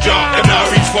 Without Jah, them not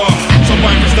reach far. So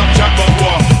why just stop chat about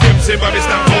war? Him say my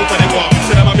stamp out on the wall.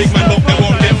 Say them a big man, but they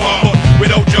won't get far. But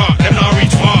without Jah, them not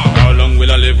reach far. How long will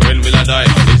I live? When will I die?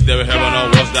 Is there heaven or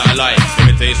was that a lie? Let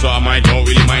me tell you so I might don't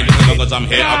really mind it. As long as I'm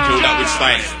here, I'll kill that with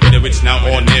style. Whether it's now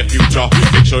or near future,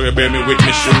 make sure you bear me with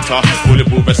me shooter.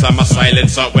 Bulletproof vest and my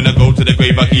silencer. When I go to the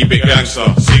grave, I keep it gangster.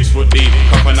 6 foot deep,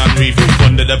 coffin and reef.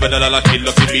 Under the bed, I'll kill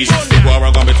lucky beast. Big war I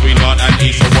gone between north and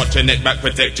east. So watch your neck back,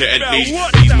 protect your head, please.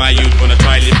 These my youth on a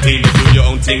try-live team. Do your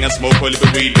own thing and smoke a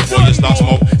little weed before you start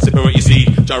smoke. Sip what you see.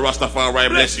 Jah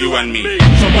Rastafari bless you and me.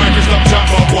 So why just stop chat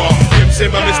about war? Him say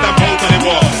my stamp out on the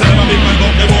wall. Say them a big man,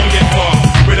 but they won't get far.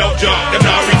 Without Jah, them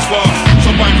not reach far.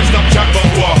 So why just stop chat about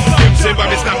war? Him say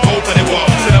my stamp out on the wall.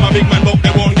 Say them a big man, but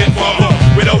they won't get far.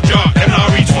 Without Jah, them not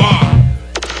reach far.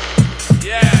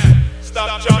 Yeah,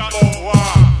 stop chat about war.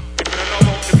 If you don't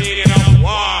know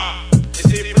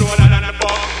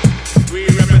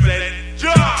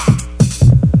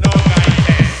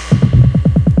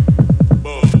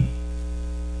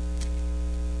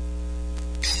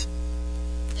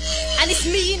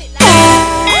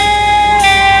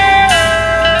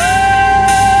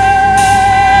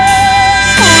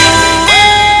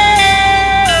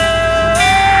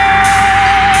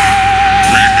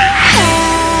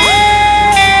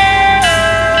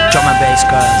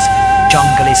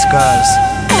junglist girls.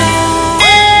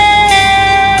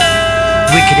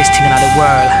 Wickedest thing in the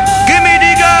world. Give me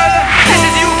the girl. This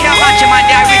is you can't match him on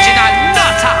the original.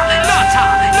 Nutter, nutter,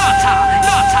 nutter,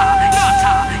 nutter,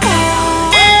 nutter.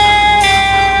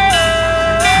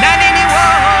 Nanini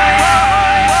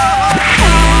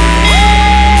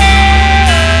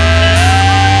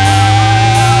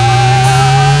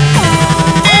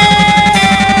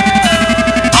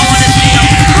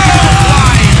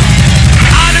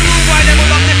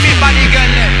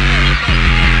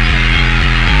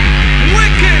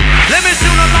Let me see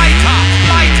the lighter,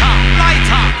 lighter,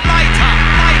 lighter, lighter,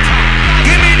 lighter.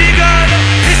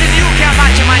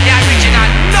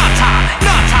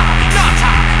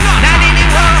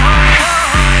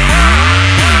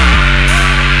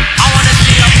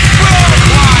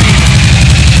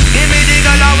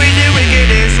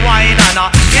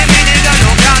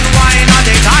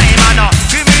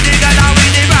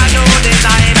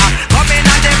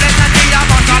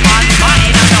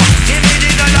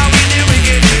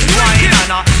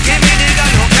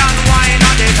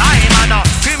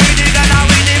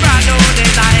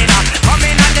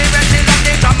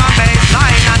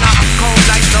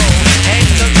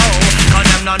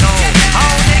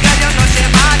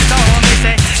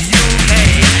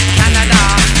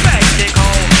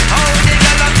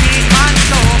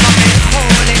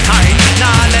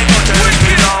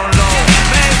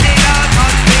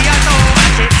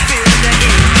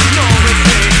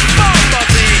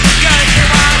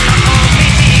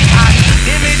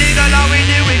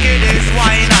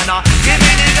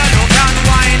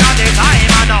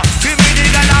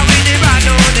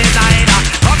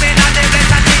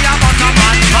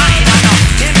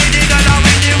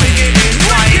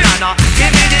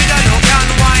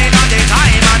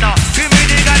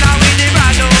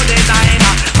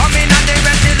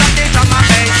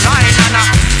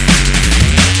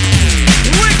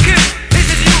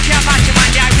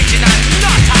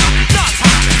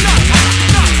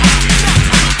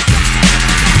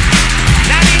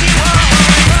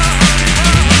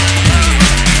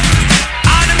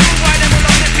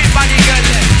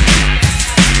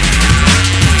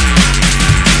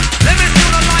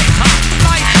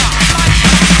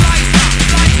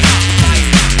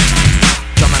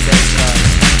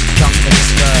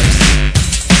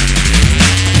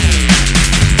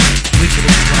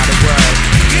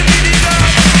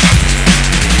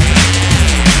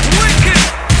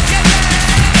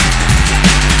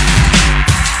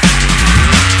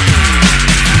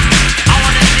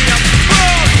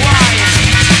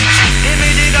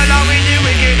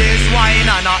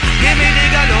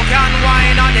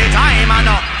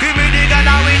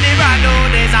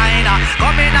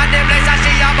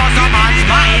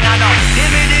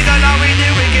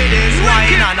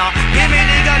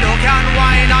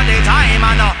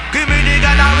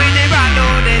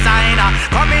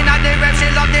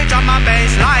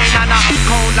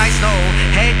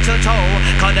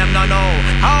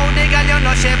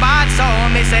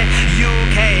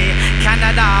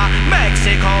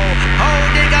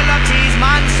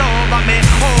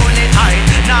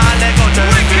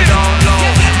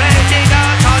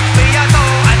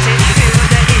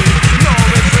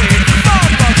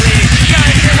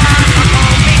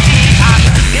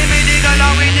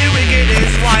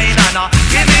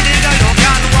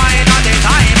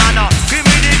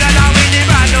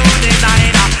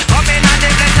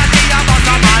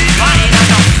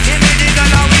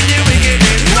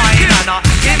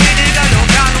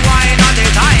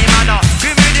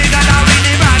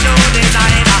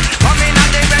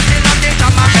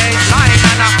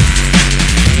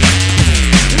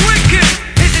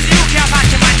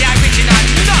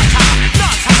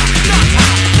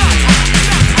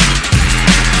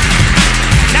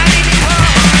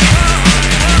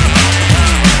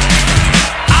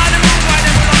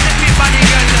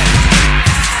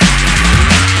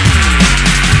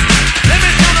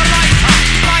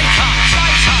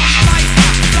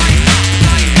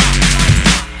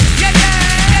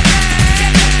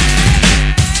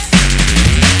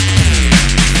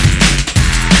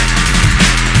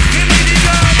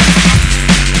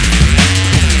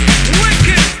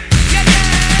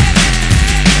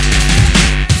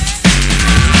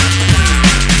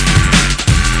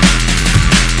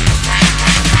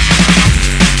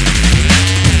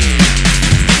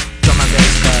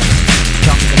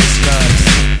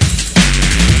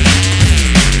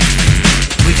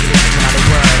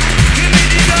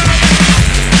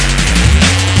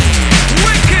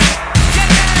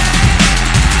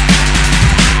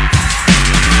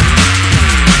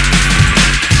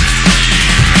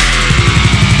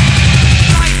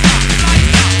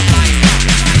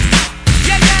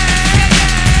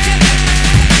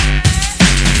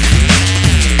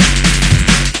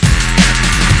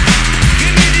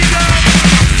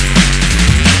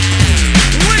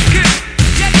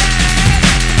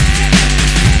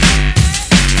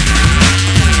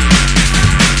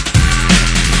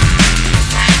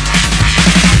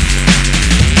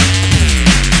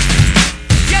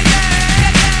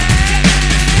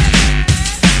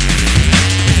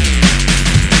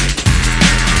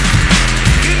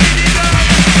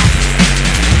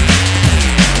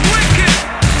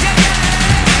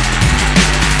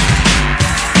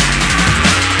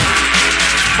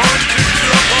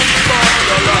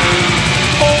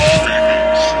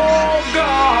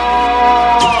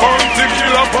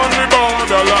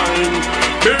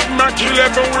 Mac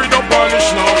 11 with no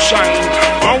polish, no shine.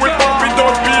 And we pop it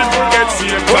out, people get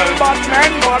saved. Well, bad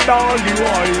man, but all the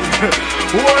while.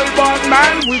 Well, bad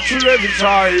man, we kill every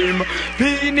time.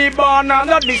 Beanie born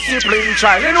and a discipline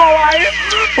child. You know why?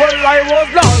 Well, I was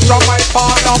lost from my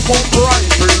father pump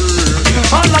rifle.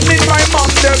 And I need my mom,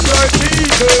 they're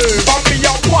dirty. But me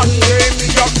a one day, me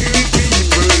a kill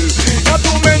people. Not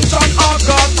to mention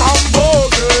August and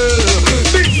Bogle.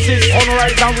 This is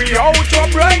sunrise and we out to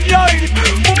bright light.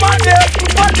 Woman there,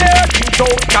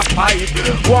 don't a fight.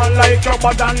 One like your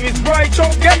button is bright, so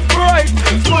get bright.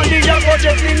 Money you go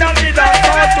just in and see that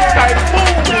start tonight.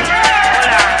 Boom!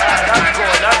 That's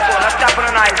good. Let's tap on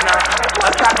the night now.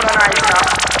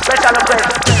 Special effect.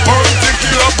 Bounty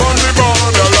kill up on the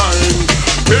borderline.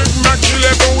 Big Mac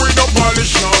 11 with no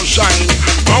polish, no shine.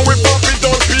 And we pop it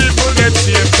out, people get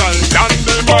saved. And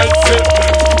they might say,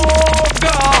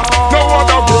 no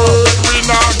other word, we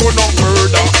not go no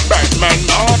further. Batman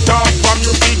not talk from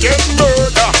you to get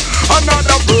murder.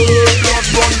 Another bird, blood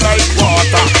run like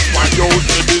water. My out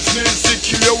the business, to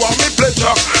kill you want me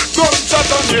pleasure.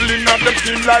 Gunshot and yelling at them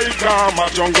feel like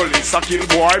karma. Jungle is a kill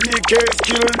boy, me case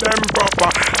kill them proper.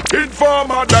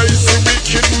 Informer dicey,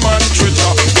 wicked man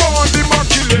treasure. Born the Mac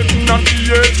 11 and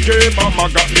the SK mama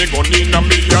got me gun in a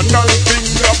million and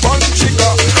finger punch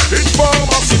trigger.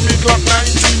 Informer see me Glock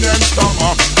 19 and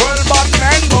stammer. Well, bad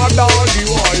man, bad all the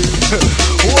while.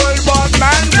 Well, bad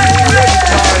man, do every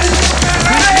time.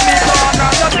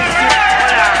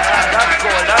 That's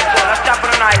good. Let's tap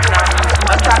on the night now.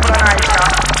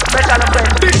 Special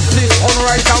effect. This is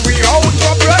sunrise and we out to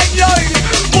bright light.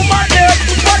 Woman there,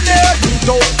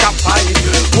 don't a fight.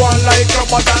 One like a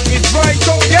button is bright,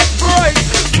 so get bright.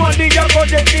 Money you go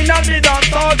get in and the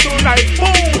dance all tonight.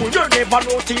 Boom! You never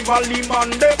know Tivoli man,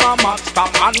 them a master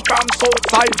man from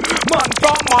Southside. Man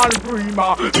from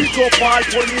Albrima. Pick up all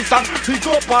police and pick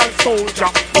up all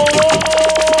soldier. Oh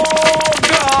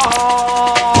God!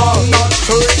 I'm not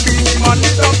certain man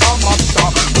is a master.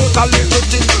 But a little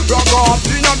thing rug off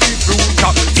in a big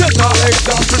future. Set an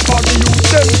example for the youth,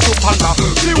 them to follow.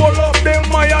 We will love them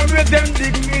higher and with them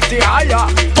dignity higher.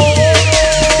 Oh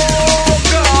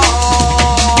God!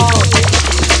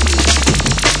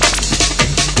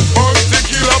 Bounty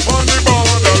kill up on the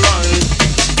borderline.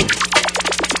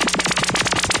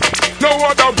 No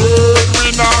other word, we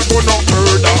not go no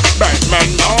further. Batman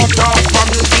not talk from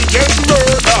you to get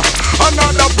murder.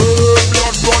 Another bird,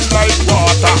 blood run like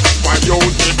water. Why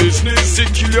out the business, to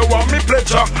kill you want me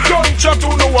pleasure. Don't chat to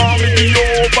no want me give you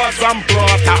over some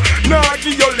prata. Nah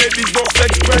give your ladies those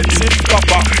expensive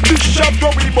copper. This shop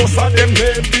where we bust and them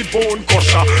name the bone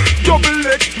crusher. Double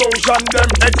explosion,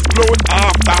 them explode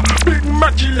after. Big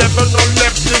Mac 11 on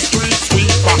left the street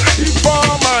sweeper.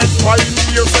 Informer is 5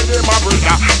 years and them a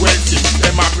brother. Well, if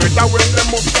them a brother, well, them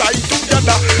must tie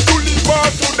together. To live or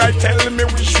to die, tell me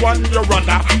which one you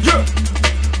rather. Yeah.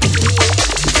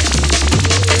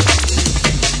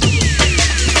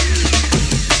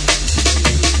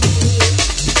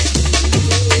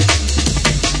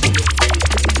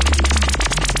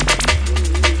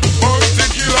 Bounty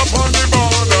kill up on the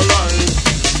borderline.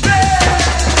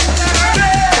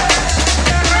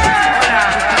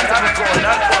 That's good.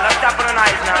 Let's tap on the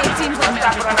night now.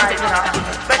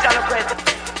 Special effect.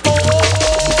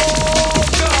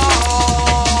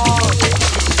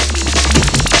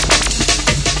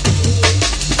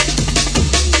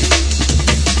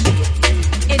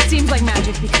 It seems like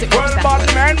magic because it works Well, that bad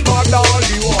way. man, bad all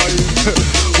the while.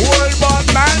 Well, bad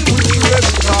man, we kill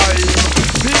every time.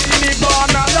 Beanie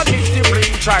born and a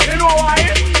discipline child. You know why?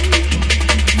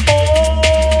 Oh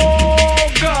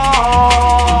God!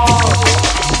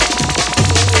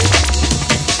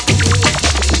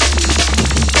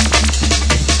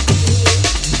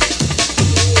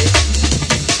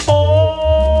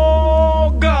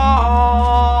 Oh God!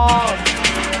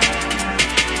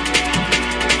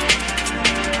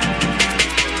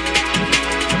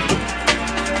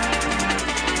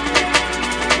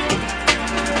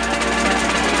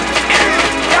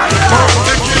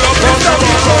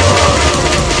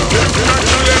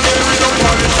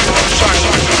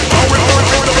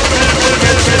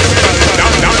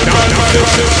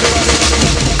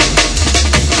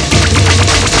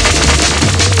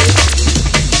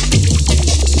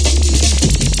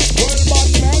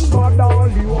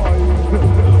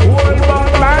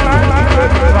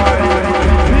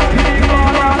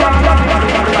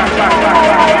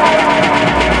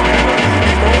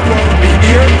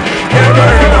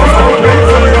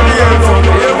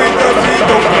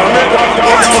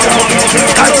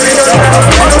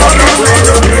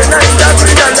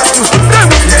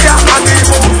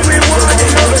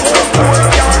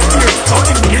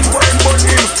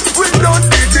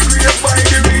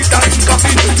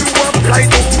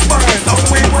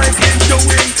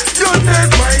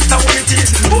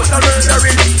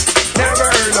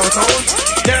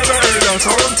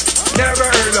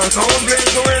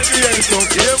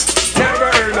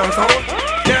 sound,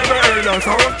 never heard a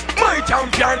sound. My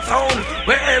champion sound,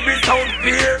 where every sound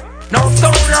fear. No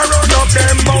sound I run up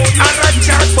them mouth and I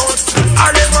chat but I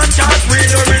never chat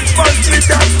with no response with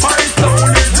that. My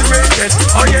sound is rated,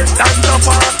 oh yes that's the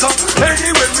part of.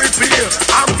 Anyway we play,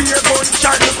 and be a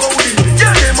gunshot look how it.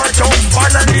 Yeah them a jump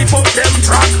and I leave up them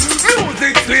track.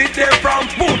 Music sweet them from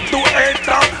foot to head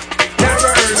top.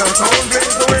 Never heard a sound play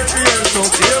so every year. So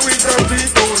here we can see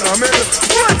tournament.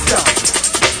 What's that?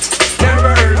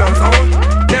 Never heard a sound,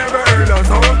 never heard a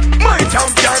sound. My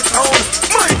champion sound,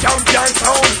 my champion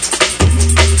sound.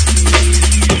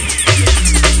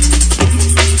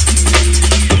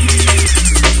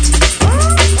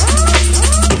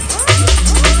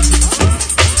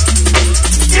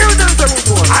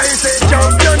 I say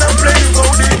champion and play you go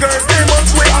the girls. They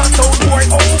must wait a sound boy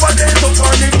over there. So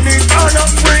funny me turn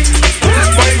up ring.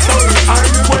 My sound and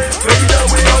the way fade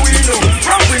away how we know.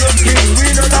 From we no king, we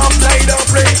no love like the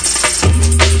play.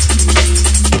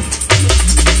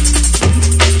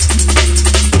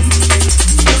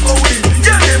 Look how it,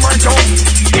 yeah them a jump.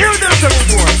 Hear them sound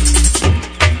boy.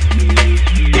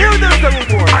 Hear them sound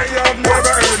boy. I have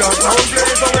never heard a sound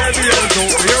play so heavy and so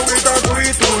here with a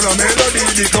sweet tone, a melody,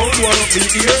 the sound one of the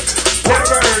ear.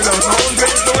 Never heard a sound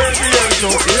play so heavy and so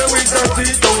here with a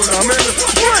sweet tone, a melody.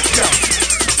 Watch out!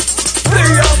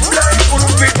 They are blind,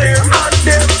 couldn't be there and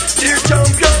them. The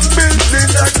champion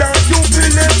building like that, you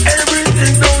feel it,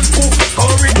 everything done cool.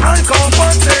 Curry and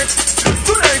compensate.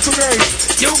 Tonight,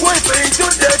 you wait for it to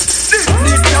death. This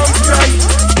the champion.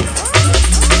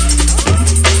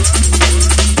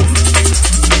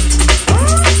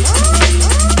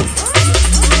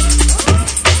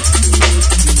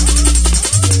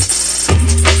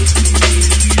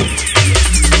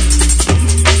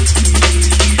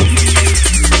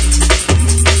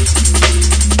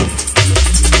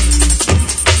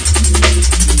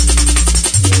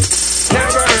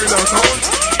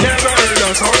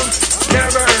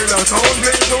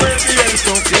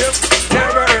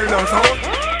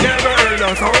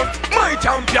 My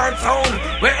champion sound,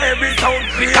 where every sound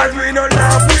feels. Cause we no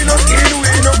laugh, we no skin,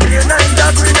 we no play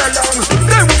neither green along.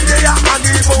 Then we lay a hand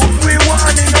about, we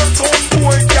want in a sound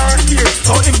boy can't hear.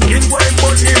 So him king wine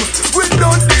but him, we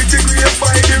don't dig the grave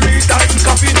by the return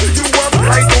coffin. You want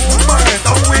flight over,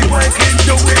 so we want in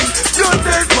the wind. You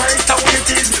said my sound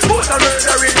it is, but I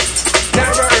murder it.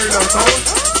 Never heard a sound,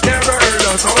 never heard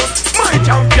a sound. My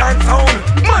champion sound,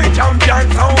 my champion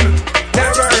sound.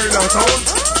 Never heard a sound,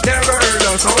 never heard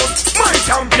a sound. My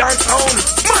champion sound,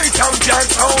 my champion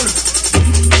sound.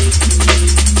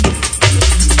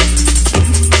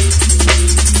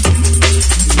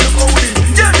 Look how it,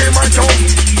 yeah them a jump.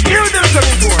 Hear them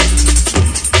sound boy.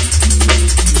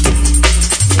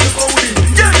 Look how it,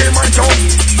 yeah them a jump.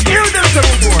 Hear them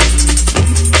sound boy.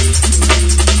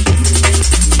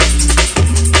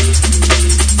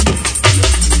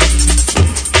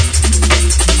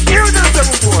 Hear them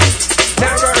sound boy.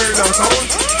 Never heard a sound,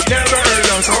 never heard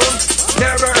a sound.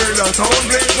 Never heard a sound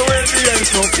play so heavy and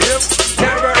so clear.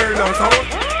 Never heard a sound,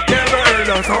 never heard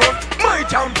a sound. My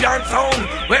champion sound,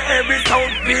 where every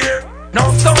sound fear. No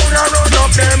sound I run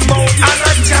up them mouth and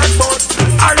I chat but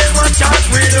I never chat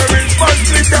with a response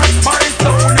with that. My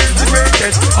sound is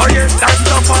rated, oh yes that's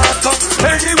the part of.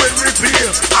 Anyway we play,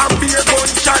 and be a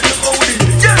gunshot look how it.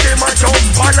 Yeah them a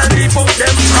jump and I leave out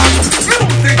them rock.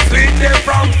 Music sweet them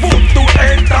from foot to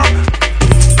head top.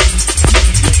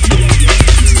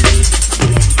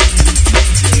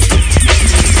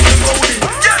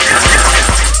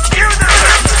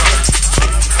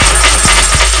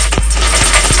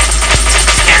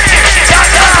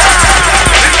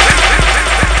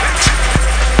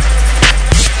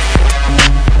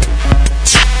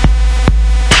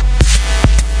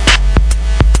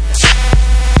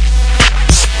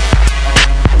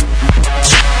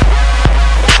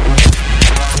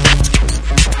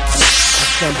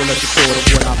 At the thought of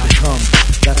what I've become.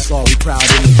 That's all we proud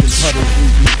innocent puddles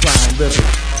usually crying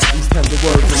rivers. These tender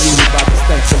words are needed by the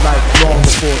stench of life long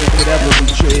before they could ever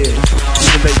reach your ears.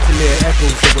 We relate to mere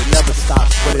echoes that would never stop,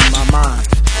 but in my mind,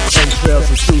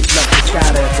 entrails and truth left to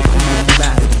scatter at the feet of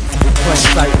humanity. In plain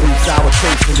sight leaves our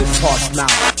taste in this harsh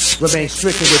mouth. Remain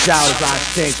stricken with doubt as I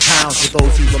exchange pounds with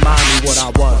those who remind me what I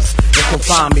was and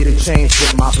confine me to change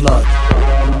with my blood.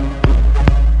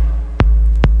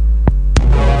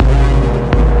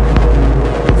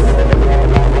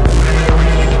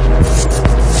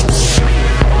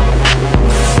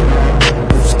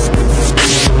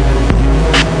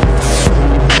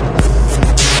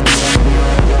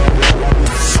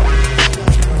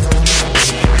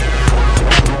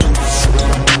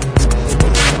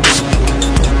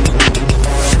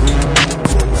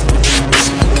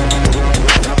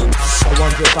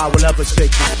 I will ever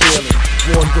shake this feeling.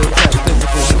 War builds that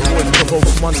physical, war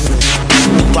provokes money.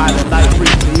 Violent light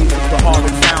breathes the evil, the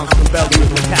horrid sounds from belly of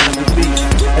mechanical beats.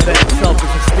 And that itself is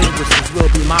extinguished, this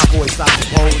will be my voice, I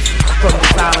suppose. From the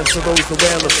silence of those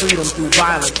aware of freedom through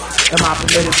violence. Am I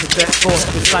permitted to jet forth,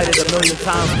 recited a million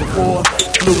times before?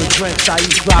 Fluid drenched, I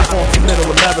eavesdrop off to middle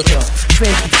America.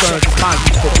 Same concerns as my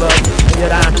youth for blood, and yet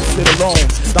I am to sit alone.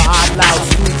 The odd loud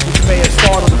squeaks which may have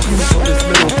startled the few from this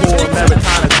middle poor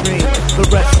Americana dream. The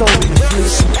rest only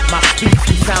is sleep. My speech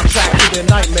is soundtrack to their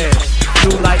nightmares.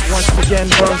 New light once again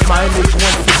burns my image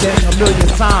once again a million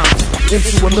times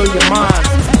into a million minds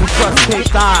who trust can't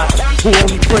die, who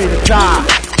only pray to die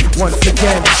once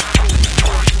again.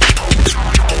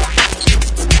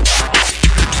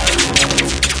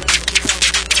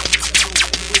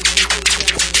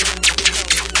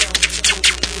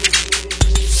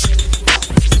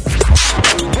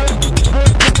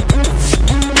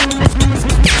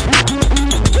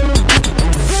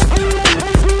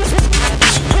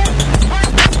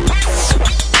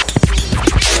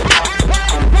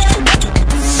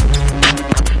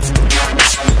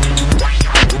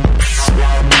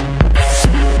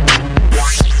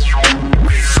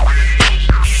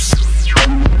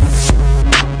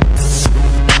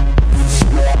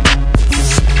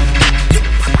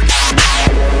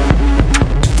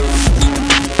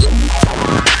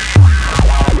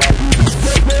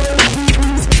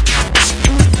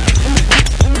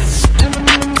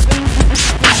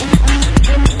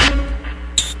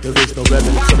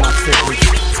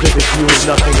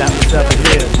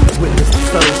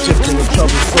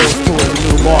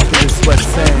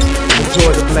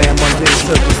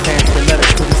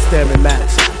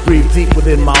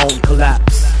 Within my own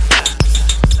collapse.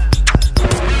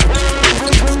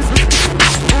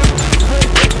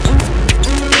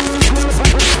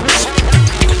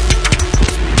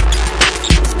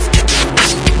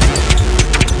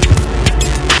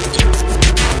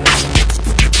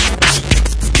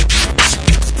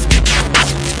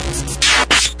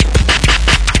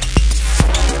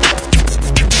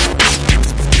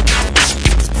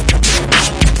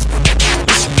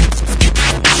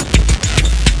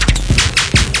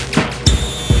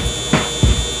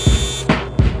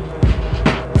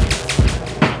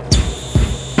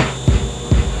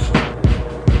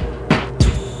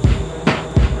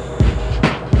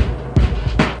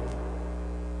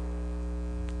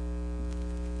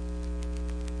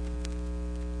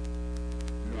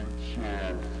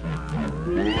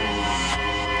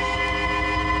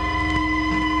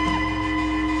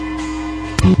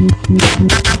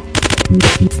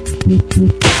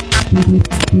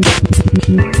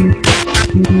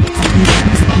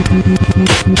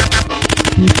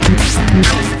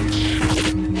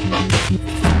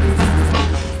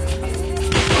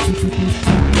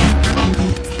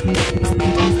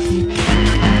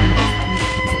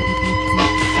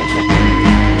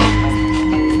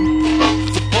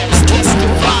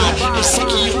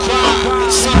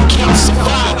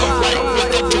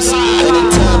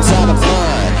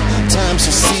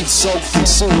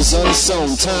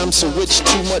 Times to which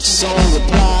too much song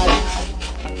replied.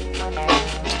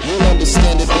 We'll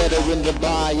understand it better in the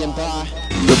by and by.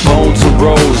 The bones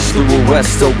arose through a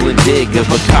West Oakland dig of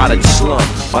a cottage slum.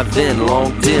 My then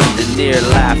long dimmed and near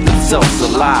laughed themselves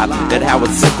alive at how a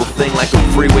simple thing like a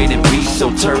freeway to be so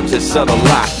turns its subtle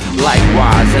lie.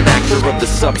 Likewise, an actor of the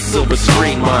sub-silver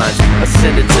screen minds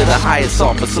ascended to the highest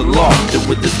office aloft, and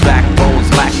with his backbones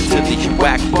lacking to the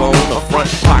whack bone, a front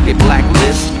pocket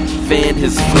blacklist fanned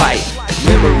his flight.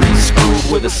 Memories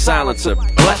screwed with a silencer,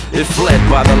 but it fled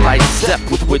by the light step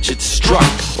with which it struck.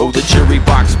 Oh, the jury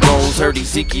box bones heard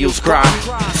Ezekiel's cry.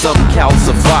 Some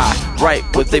calcify right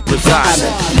where they preside.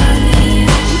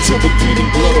 Until the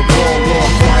beating blood of all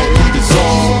quietly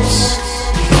dissolves.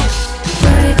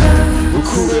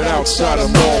 Recruited outside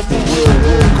of mall for real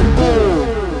world kaboom.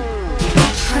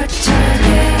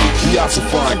 The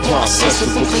ossifying process of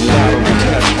a collateral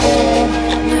catch all.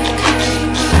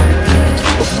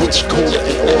 Of which cola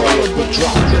and oil were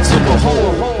dropped into the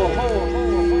hole.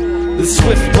 The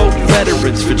swift boat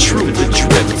veterans for truth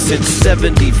adrift since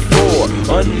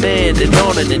 74, unmanned and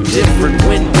on an indifferent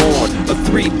windborne. A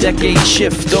 3-decade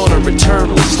shift on a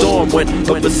eternal storm when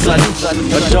of a sudden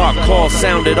a dark call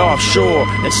sounded offshore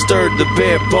and stirred the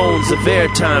bare bones of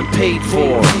airtime paid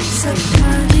for.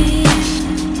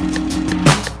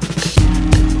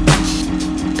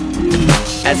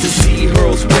 As the sea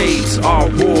hurls waves, our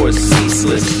war is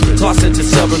ceaseless. Tossed into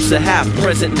suburbs the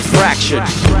half-present and fractured.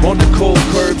 On the cold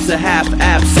curbs the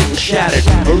half-absent and shattered.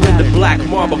 Or in the black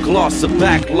marble gloss, a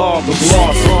backlog of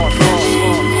loss.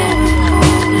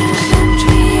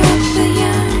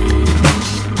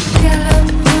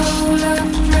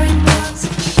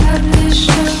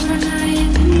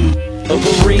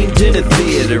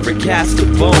 cast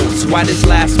of bones, white as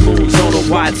last moons on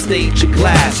a wide stage of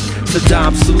glass.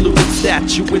 Saddam saluted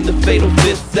statue in the fatal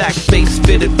fifth act, face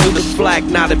fitted with a flag,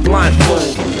 not a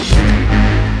blindfold.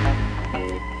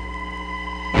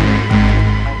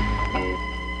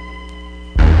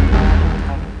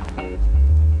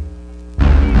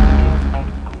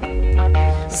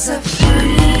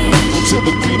 To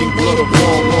the beating blood of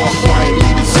Walmart,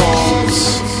 quietly dissolves.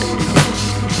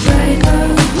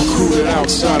 Recruited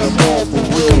outside of mall for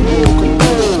real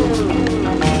world.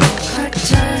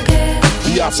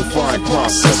 The ossifying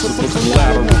process of the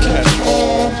collateral catch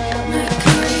all,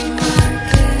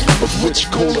 of which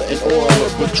cola and oil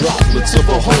are but droplets of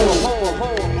a whole.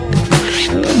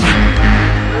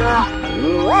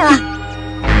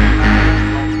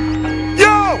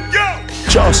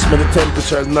 Just when the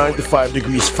temperature is 95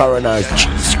 degrees Fahrenheit.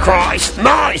 Jesus Christ,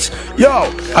 nice! Yo,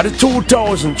 at the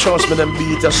 2000, trust me, them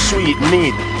beat a sweet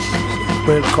meat.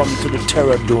 Welcome to the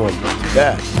Terror Dome.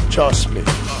 Yeah, trust me.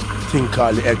 Think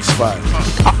called the X-Files.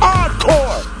 A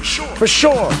hardcore! For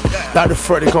sure. That the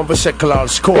Freddy come for secular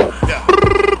score.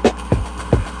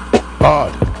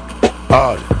 Hard.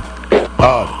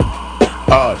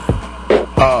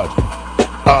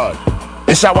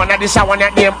 This I want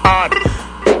that name hard.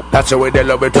 That's the way they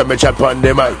love it when me chat on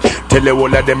the mic. Tell the whole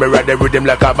of them me ride the rhythm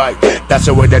like a bike. That's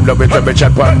the way they love it when me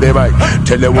chat on the mic.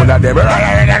 Tell the whole of them me ride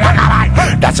the rhythm like a bike.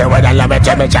 That's the way they love it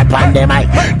when me chat on the mic.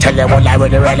 Tell the whole of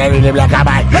them me ride the rhythm like a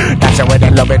bike. That's the way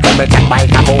they love it when me chat by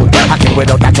kaboom. I think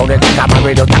without that tone, they think I'm a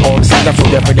without that home. Send the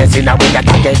food for the scene, I will get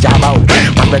that job out.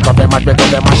 Mash me up,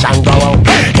 mash and go out.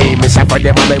 Hey, me say for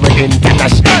them, I'm with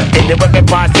international. Anyway, me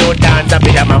pass you down, the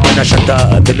bit of my mother shut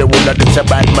up. Tell the whole of them say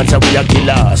bad man, say we a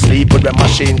killer. Sleep with the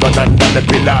machine gun under the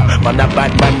pillar. Man a bad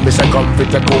man, me say come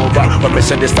fit take over. When me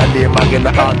say this the name again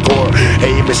the hardcore.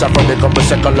 Hey, me say from the come me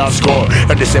second last score.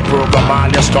 And this a program all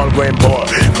your skull going poor.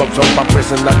 Comes from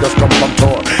prison and just come from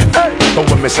tour. Hey, but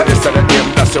when me say this the name,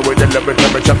 that's the way they love it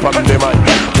when me chat on the mic.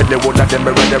 Tell the one of them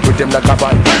me read everything like a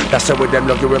bike. That's the way them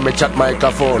love it when me chat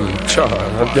microphone. Sure,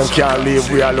 them can't leave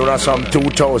we all on some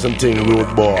 2000 thing, rude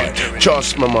boy.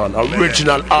 Trust me man,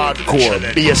 original hardcore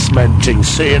basement thing.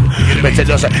 Saying, me tell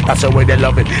you that's the way they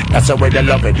love it. That's the way they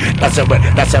love it. That's the way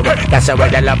they love it. That's the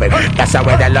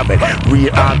way they love it.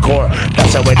 Real hardcore.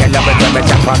 That's the way they love it. When me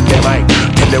chat on the mic.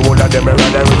 Tell the whole of them me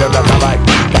run the rhythm like a bike.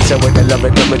 That's the way they love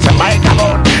it. When me chat mic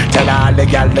about. Tell all the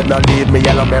girls they don't leave me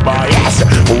alone, me boy. Yes.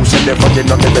 Who said they fucking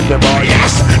nothing with me boy?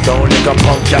 Yes. Don't lick up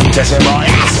punk and test me boy.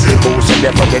 Yes. Who said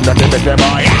they fucking nothing with me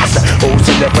boy? Yes. Who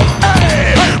said they fucking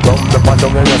hey. Come the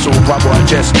bottom in the super boy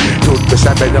chest. Good me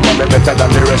say them on me better than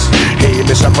the rest. Hey,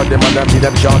 me say for them and I be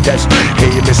them shortest.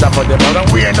 Hey, me say for them and I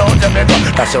weird out them never.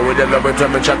 That's the way they love it when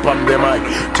me chat on the mic.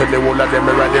 Tell the whole of them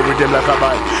me ride the rhythm like a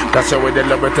bike. That's the way they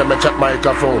love it when me chat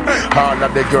microphone. All of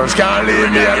the girls can't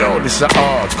leave me alone. This is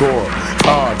hardcore,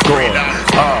 hardcore,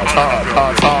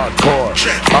 hardcore,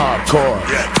 hardcore.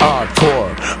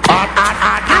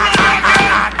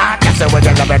 That's the way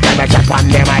they love it when me chat on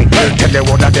the mic. Tell the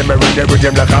whole of them me ride the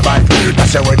rhythm like a bike.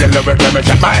 That's the way they love it when me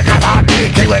chat microphone.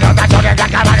 King without that tone, like a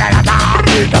bike.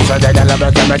 That's the way they love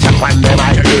it when me chat on the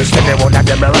mic. Tell the whole of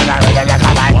them me ride the rhythm like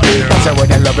a bike. That's the way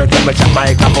they love it when me chat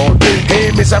microphone. Hey,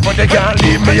 me say but they can't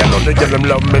leave me alone. They tell them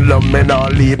love me, now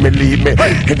leave me.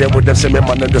 Hey, they would them say me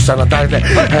man and just sanitize me.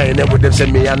 Hey, they would them say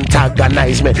me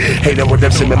antagonize me. Hey, they would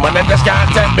them say me man and just can't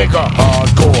take me.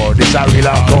 Hardcore, this a real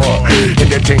hardcore. Hey,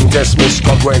 they think just miss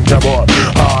come going to board.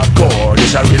 Hardcore,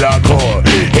 this a real hardcore.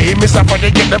 Hey, me say but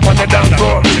they get them on the dance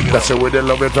floor. That's the way they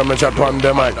love it when me chat on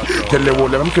the mic. Tell the whole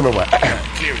of them come away.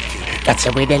 That's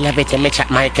the way they love it when me chat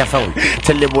microphone.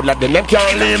 Tell the whole of them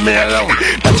can't leave me alone.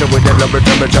 That's the way they love it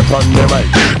when me chat on the mic.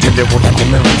 Tell the whole of them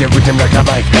ride everything like a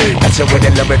bike. That's the way they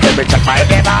love it when me chat by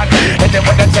the mic. And the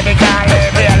way they say they can't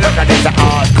leave me alone. And it's a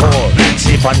hardcore,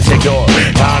 safe and secure.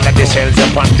 All of the cells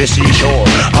up on the seashore.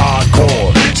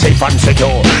 Hardcore, safe and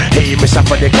secure. Hey, me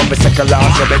suffer they come me second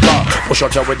last of the car. Push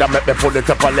out your way that make me pull it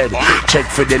up a lead. Check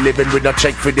for the living, we not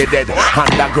check for the dead.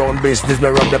 Underground business, me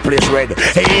run the place red.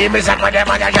 Hey, me suffer them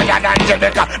on the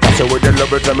that's the way they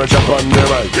love it when me jump on the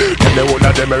mic. Tell the whole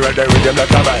of them me ride the rhythm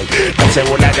like a bike. That's the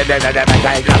whole of them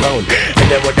like a bone. And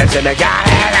they would say me got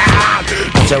it out.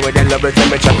 That's the way they love it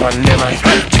when me jump on the mic.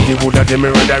 Tell the whole of them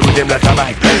me ride the rhythm like a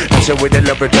bike. That's the way they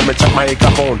love it when me jump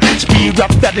microphone. Speed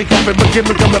up that they come and give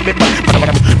me come with me.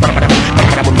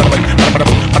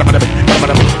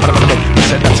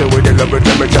 That's the way they love it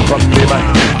when me jump on the mic.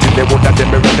 Tell the whole of them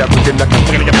me ride the rhythm like a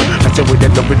bike. That's the way they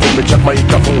love it when me jump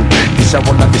microphone. This a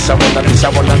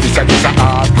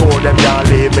hardcore, them can't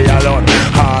leave me alone.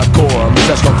 Hardcore, me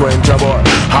just go into board.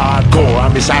 Hardcore,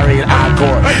 me sorry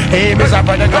hardcore. Hey, Miss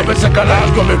Afro, come and second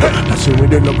last coming. That's the way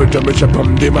they love it, me chop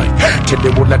on the mic. Tell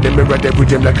the whole of them me ready with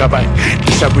them like a bike.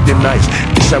 This are with them nice,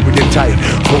 this are with them tight.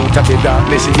 Out of the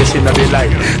darkness, yes in the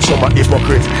light. Some are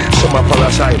hypocrite, some are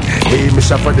parasite. Hey,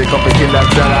 Miss Afro, come and kill that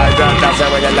light. That's the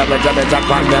way they love it, me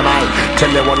chop on the mic.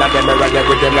 Tell the whole of them me ready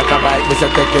with them like a bike. Me say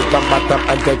take it from bottom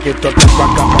and take it to the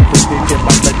back up. We take it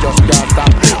back, they just can't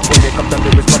stop. When they come to the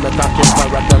lyrics, when they talk it,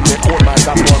 I tell me, oh my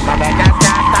God, oh my God,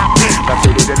 can't stop. That's the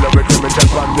way they love it, me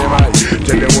chop on the mic.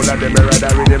 Tell the whole of them me ready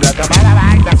with them like a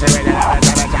bike. That's the way they love it,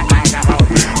 me chop on the mic.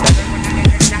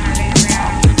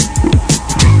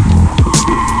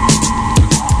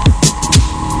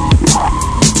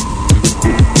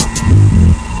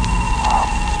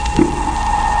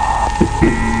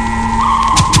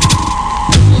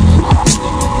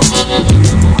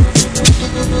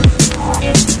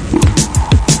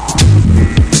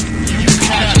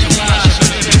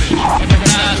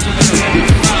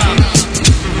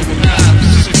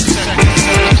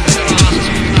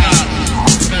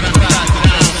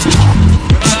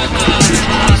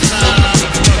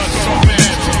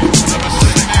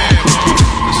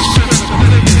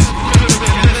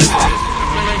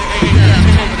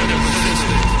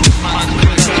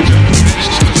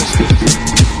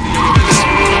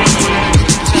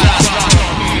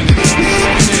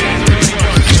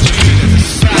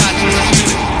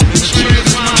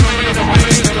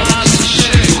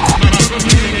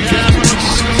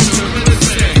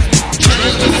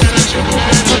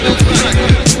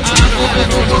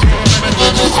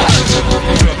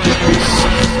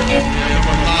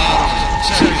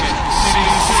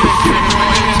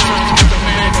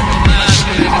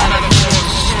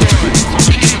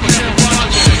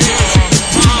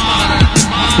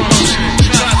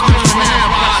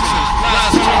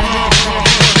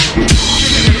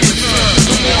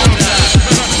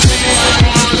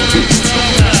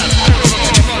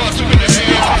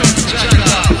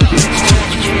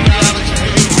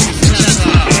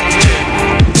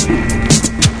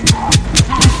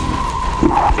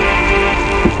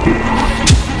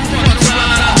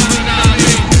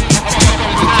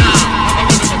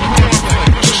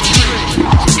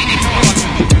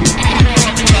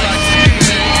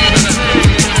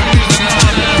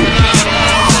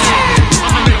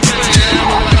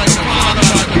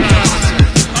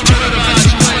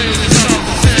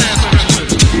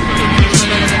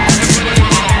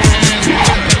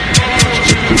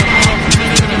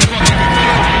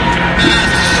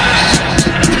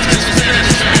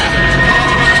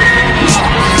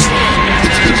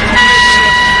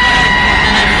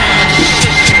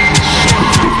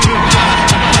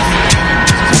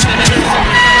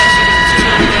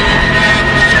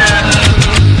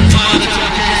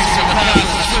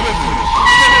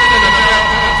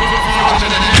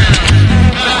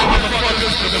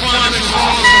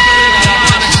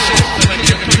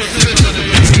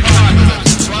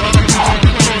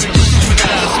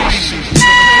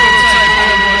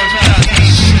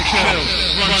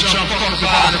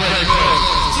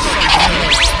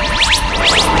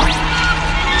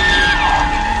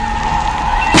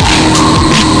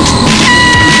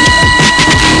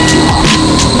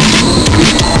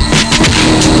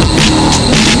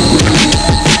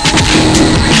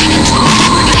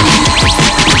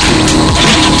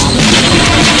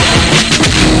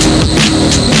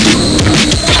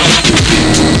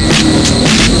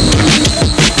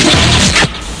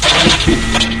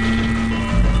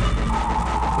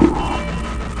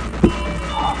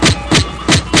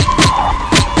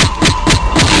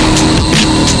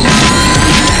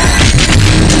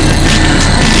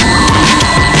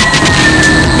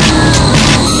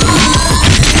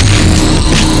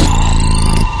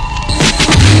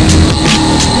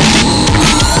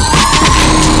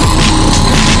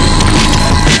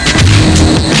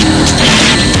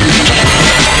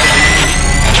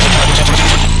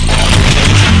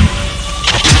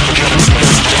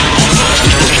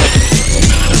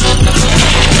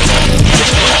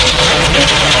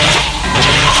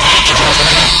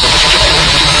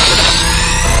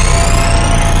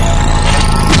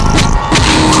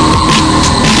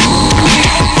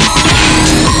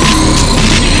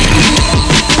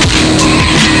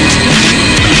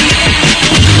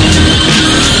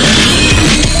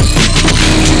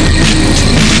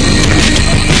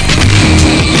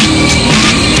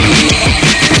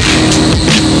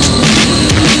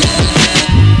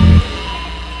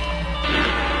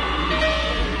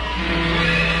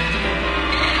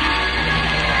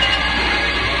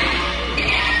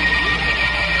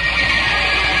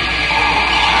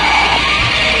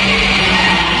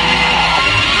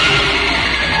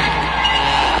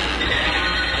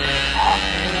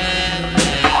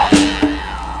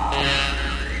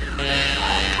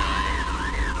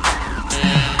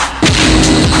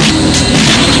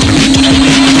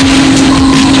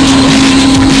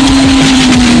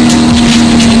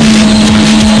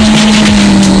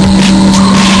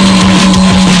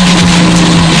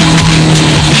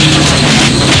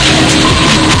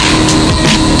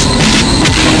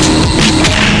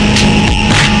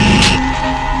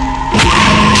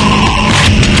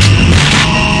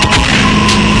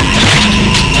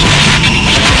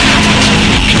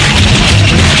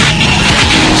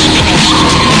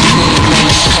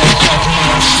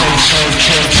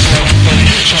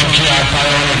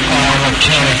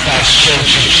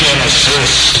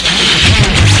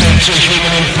 to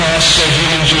human imposter,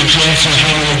 human jujitsu,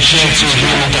 human jitsu,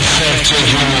 human defector,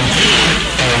 human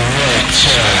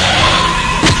erector.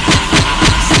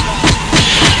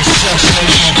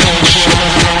 Assassination culture,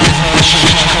 another invention,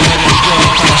 calculated death,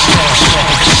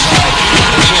 catastrophic side.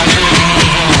 Ejaculating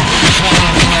evil,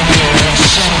 flying familiar,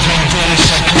 something dirty,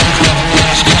 psychotic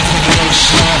levelers, confident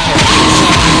sniper,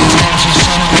 something intense,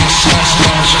 something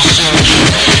assassination, surgery.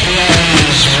 That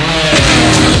is red.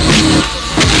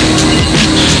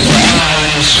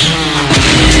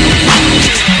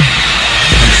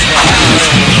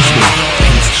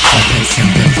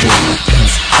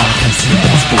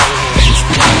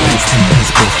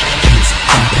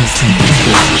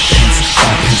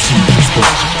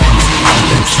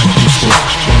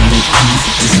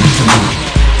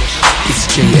 It's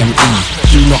JME,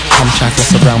 do not come try to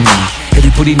mess around me.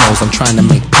 Everybody knows I'm trying to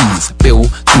make peas. Bill,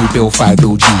 2 bill, 5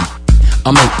 bill G.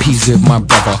 I make peas with my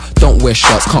brother. Don't wear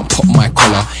shirts, can't pop my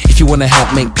collar. If you wanna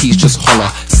help make peas, just holler.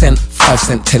 Cent, 5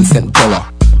 cent, 10 cent dollar.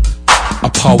 I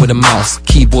par with a mouse,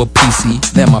 keyboard, PC,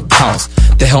 they're my pals.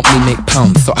 They help me make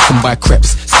pounds so I can buy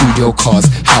crepes, studio cars,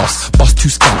 house. Bust 2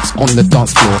 scouts on the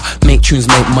dance floor. Make tunes,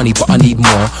 make money, but I need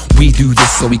more. We do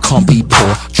this so we can't be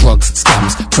poor. Drugs,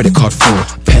 scams, credit card fraud.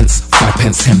 Pence, 5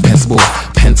 pence, 10 pence both.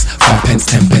 Pence, 5 pence,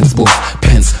 10 pence both.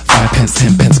 Pence, 5 pence,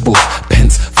 10 pence both.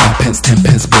 Pence, 5 pence, 10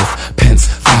 pence both. Pence,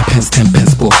 5 pence, 10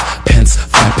 pence both. Pence,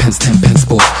 5 pence, 10 pence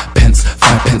both. Pence,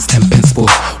 5 pence, 10 pence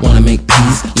both. Wanna make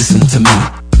peas? Listen to me.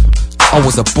 I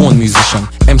was a born musician,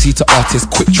 MC to artist,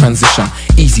 quick transition.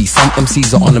 Easy, some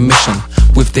MCs are on a mission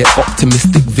with their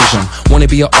optimistic vision. Wanna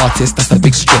be an artist, that's a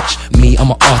big stretch. Me,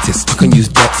 I'm an artist, I can use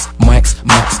decks, mics,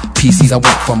 Macs, PCs. I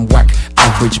went from whack,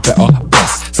 average, better,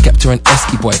 best. Skepta and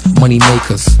Esky boy, money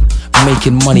makers.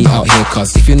 Making money out here,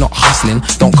 cuz if you're not hustling,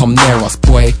 don't come near us,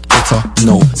 boy. Bitter,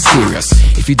 no, serious.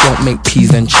 If you don't make peas,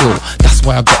 then chill. That's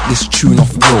why I got this tune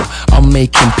off real. I'm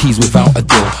making peas without a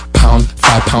deal. Pound,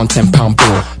 £5, £10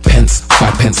 bill. Pence,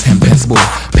 5 pence, 10 pence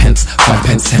both. Pence, 5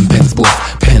 pence, 10 pence both.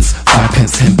 Pence, 5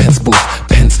 pence, 10 pence both.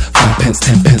 Pence, 5 pence,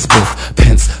 10 pence both.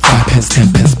 Pence, 5 pence,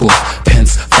 10 pence both.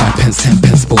 Pence, 5 pence, 10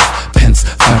 pence both. Pence,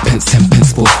 5 pence, 10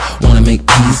 pence both. Wanna make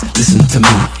peas? Listen to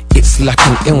me. It's like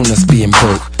an illness being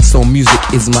broke, so music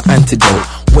is my antidote.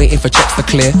 Waiting for checks to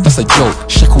clear, that's a joke.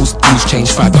 Shekels, loose change,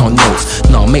 £5 notes.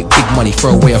 Now make big money,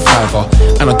 throw away a fiver.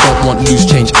 And I don't want loose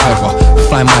change either.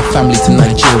 Fly my family to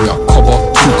Nigeria.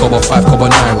 Kobo, 2 kobo, 5 kobo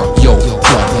naira. Yo,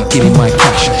 blood, give me my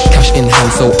cash. Cash in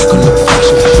hand so I can look flash.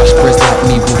 Flash breads like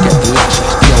me will get the lash.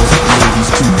 Girls, ladies,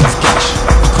 2+ cash.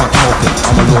 I can't help it,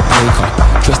 I'm a law breaker.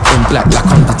 Dressed in black like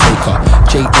Undertaker.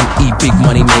 JME, big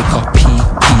money maker.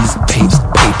 P's, papes,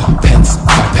 paper. Pence,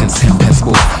 5 pence, 10 pence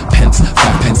both. Pence,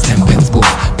 5 pence, 10 pence both.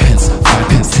 Pence, 5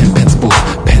 pence, 10 pence both.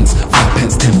 Pence, 5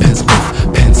 pence, 10 pence both.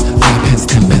 Pence, 5 pence,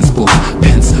 10 pence both.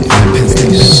 Pence, 5 pence,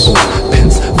 10 pence both.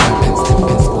 Pence, 5 pence, 10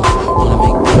 pence both. Wanna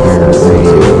make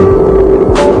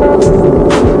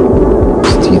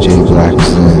It's DJ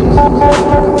Blackzen.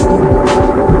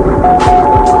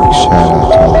 Shout out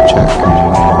to all the chat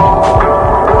community.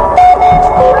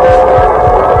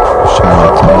 Shout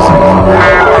out to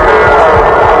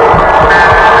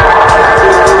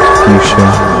Fuchsia.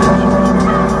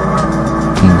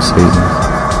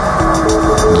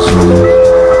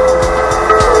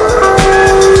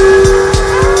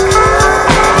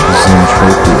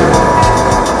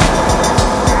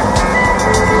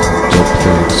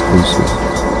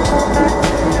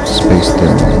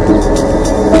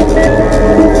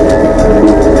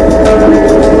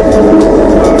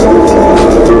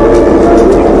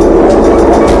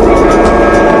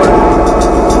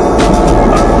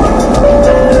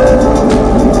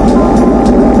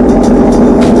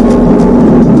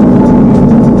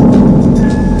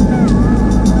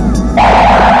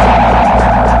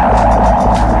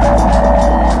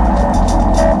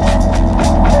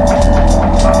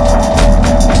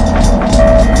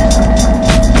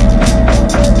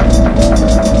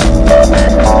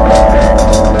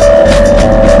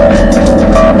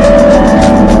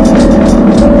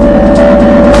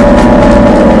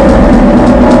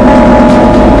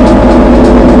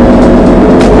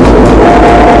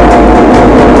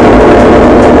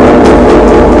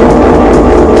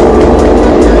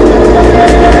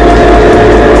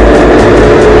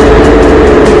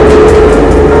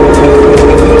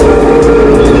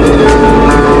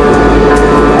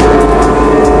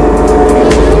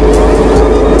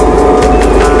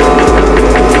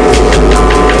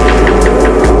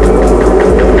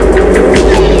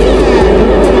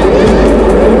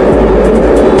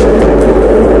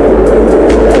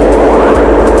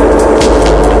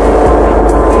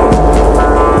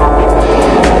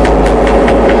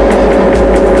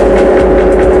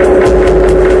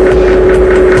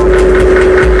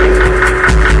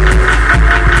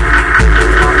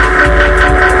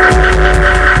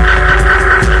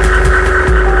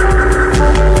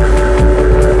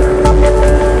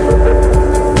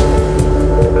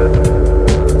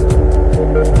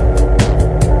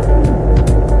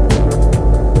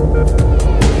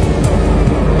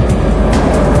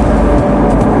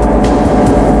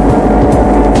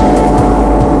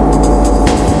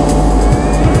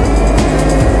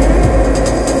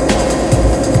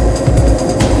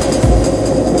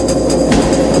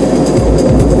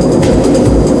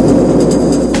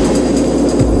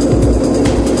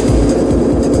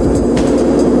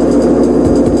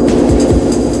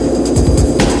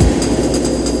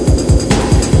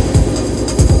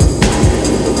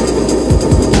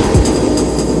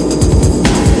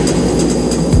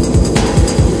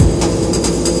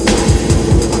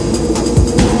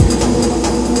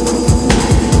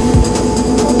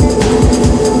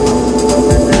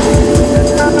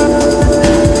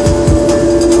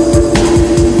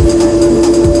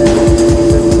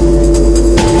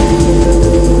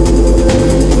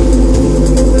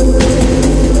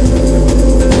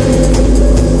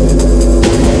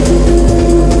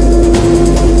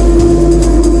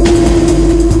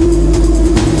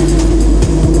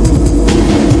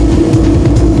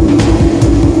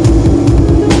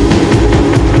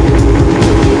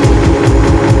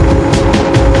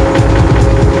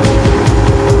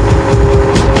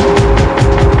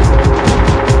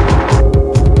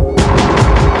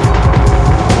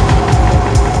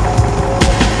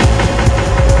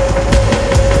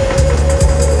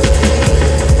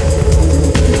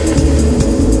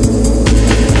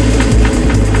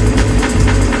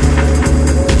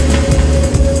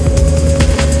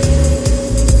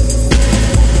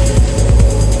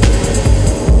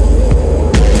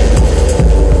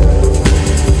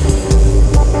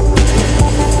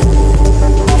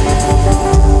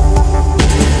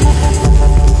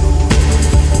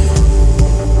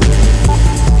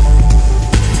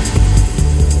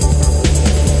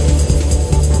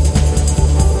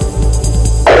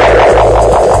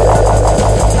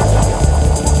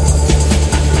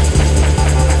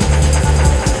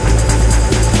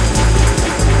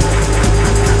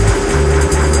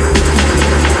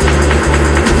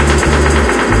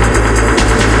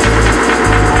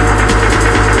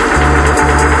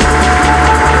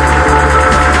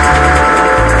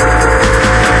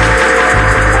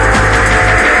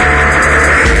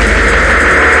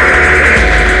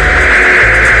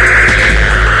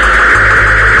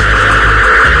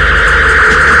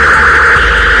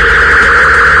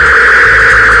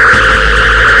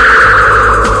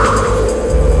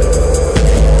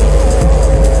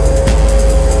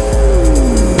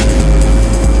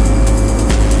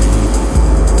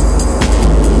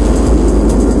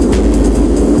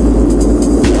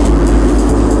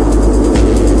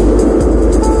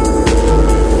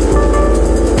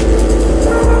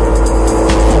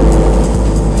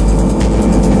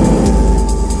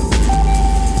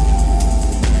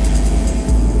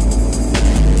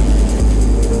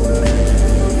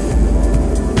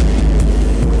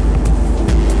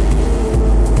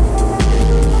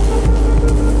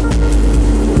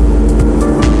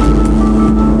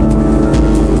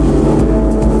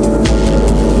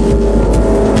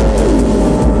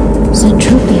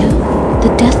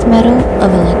 the death metal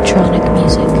of electronic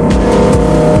music.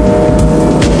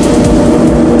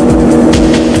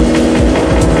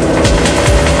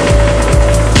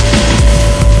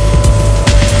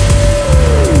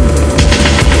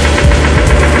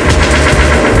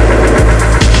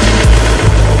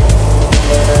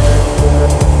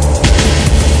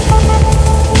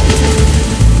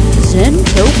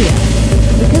 Zentropia,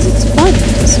 because it's fun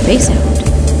to space out.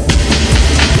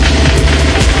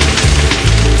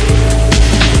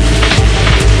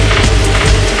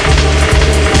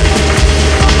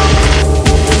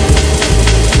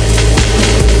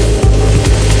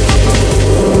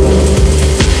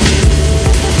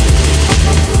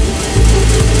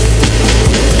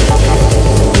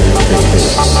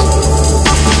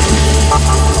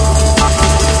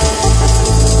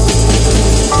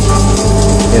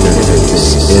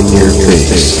 In your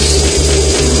face.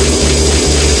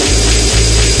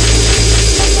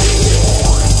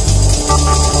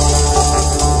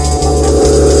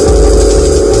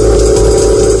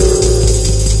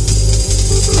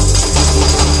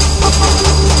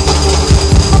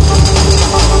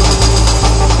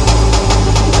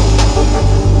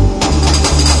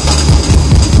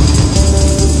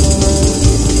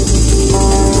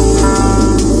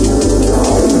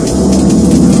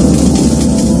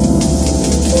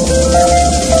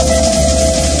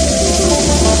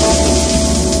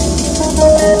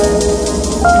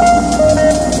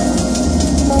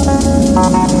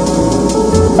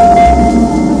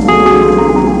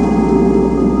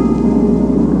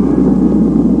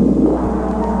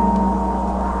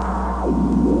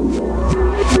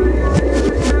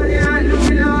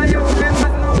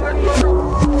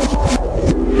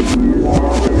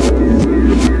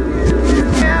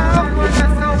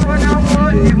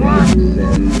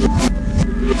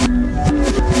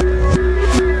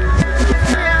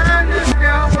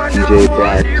 DJ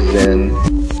Blackzen.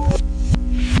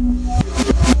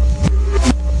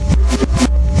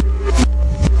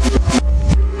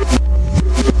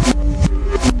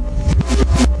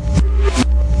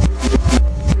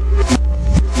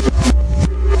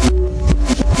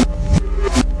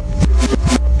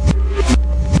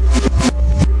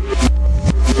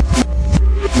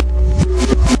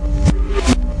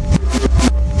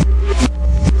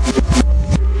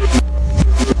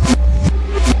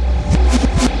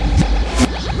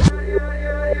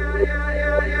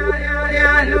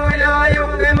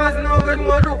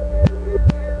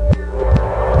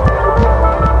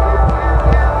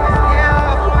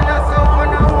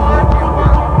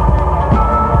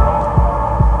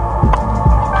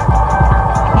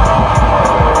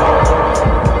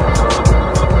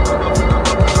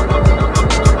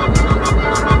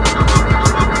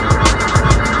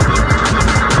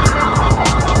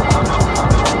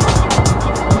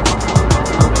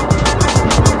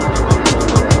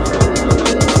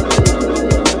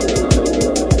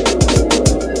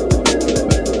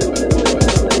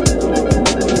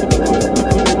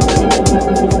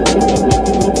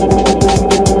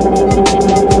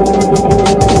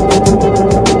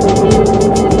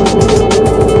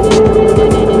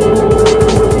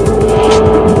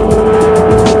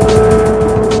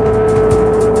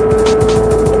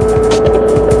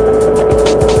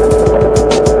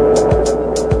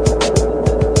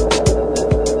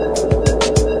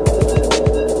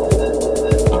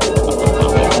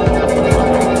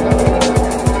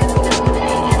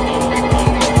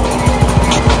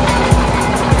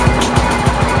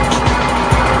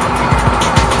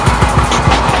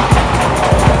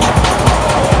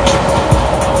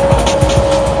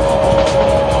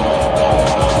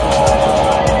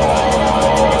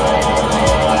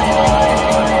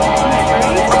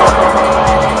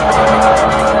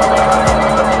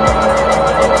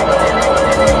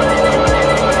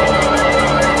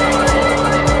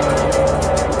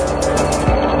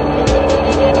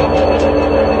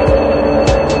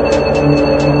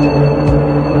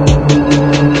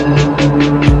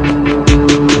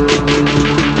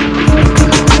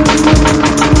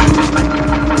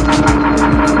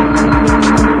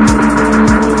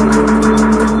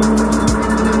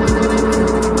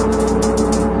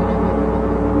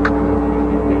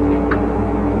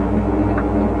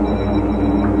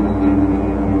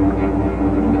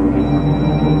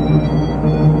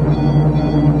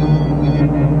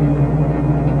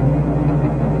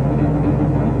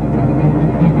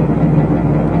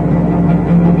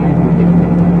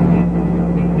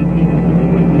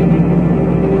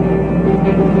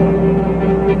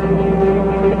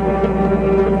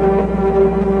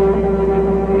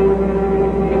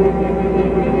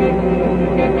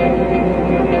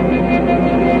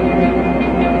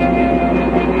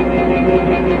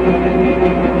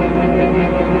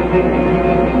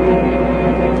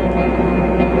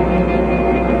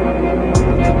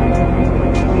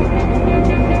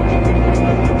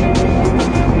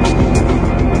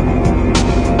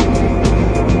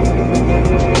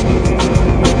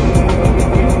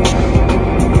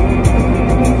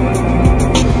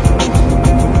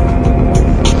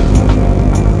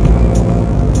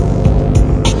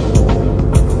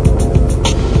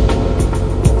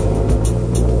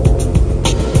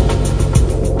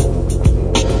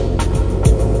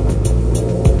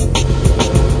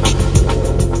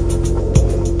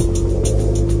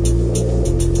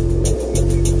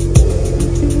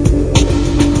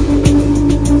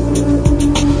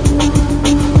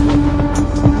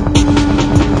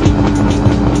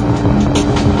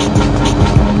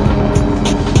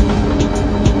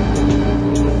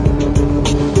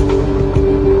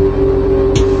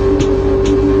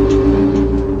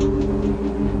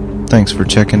 Thanks for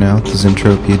checking out the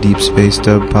Zentropia Deep Space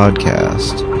Dub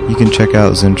podcast. You can check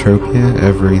out Zentropia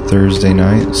every Thursday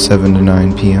night, 7 to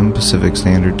 9 p.m. Pacific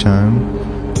Standard Time,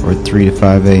 or 3 to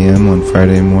 5 a.m. on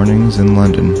Friday mornings in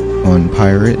London on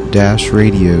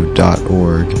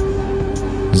pirate-radio.org.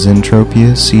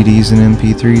 Zentropia CDs and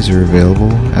MP3s are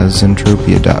available at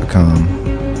zentropia.com.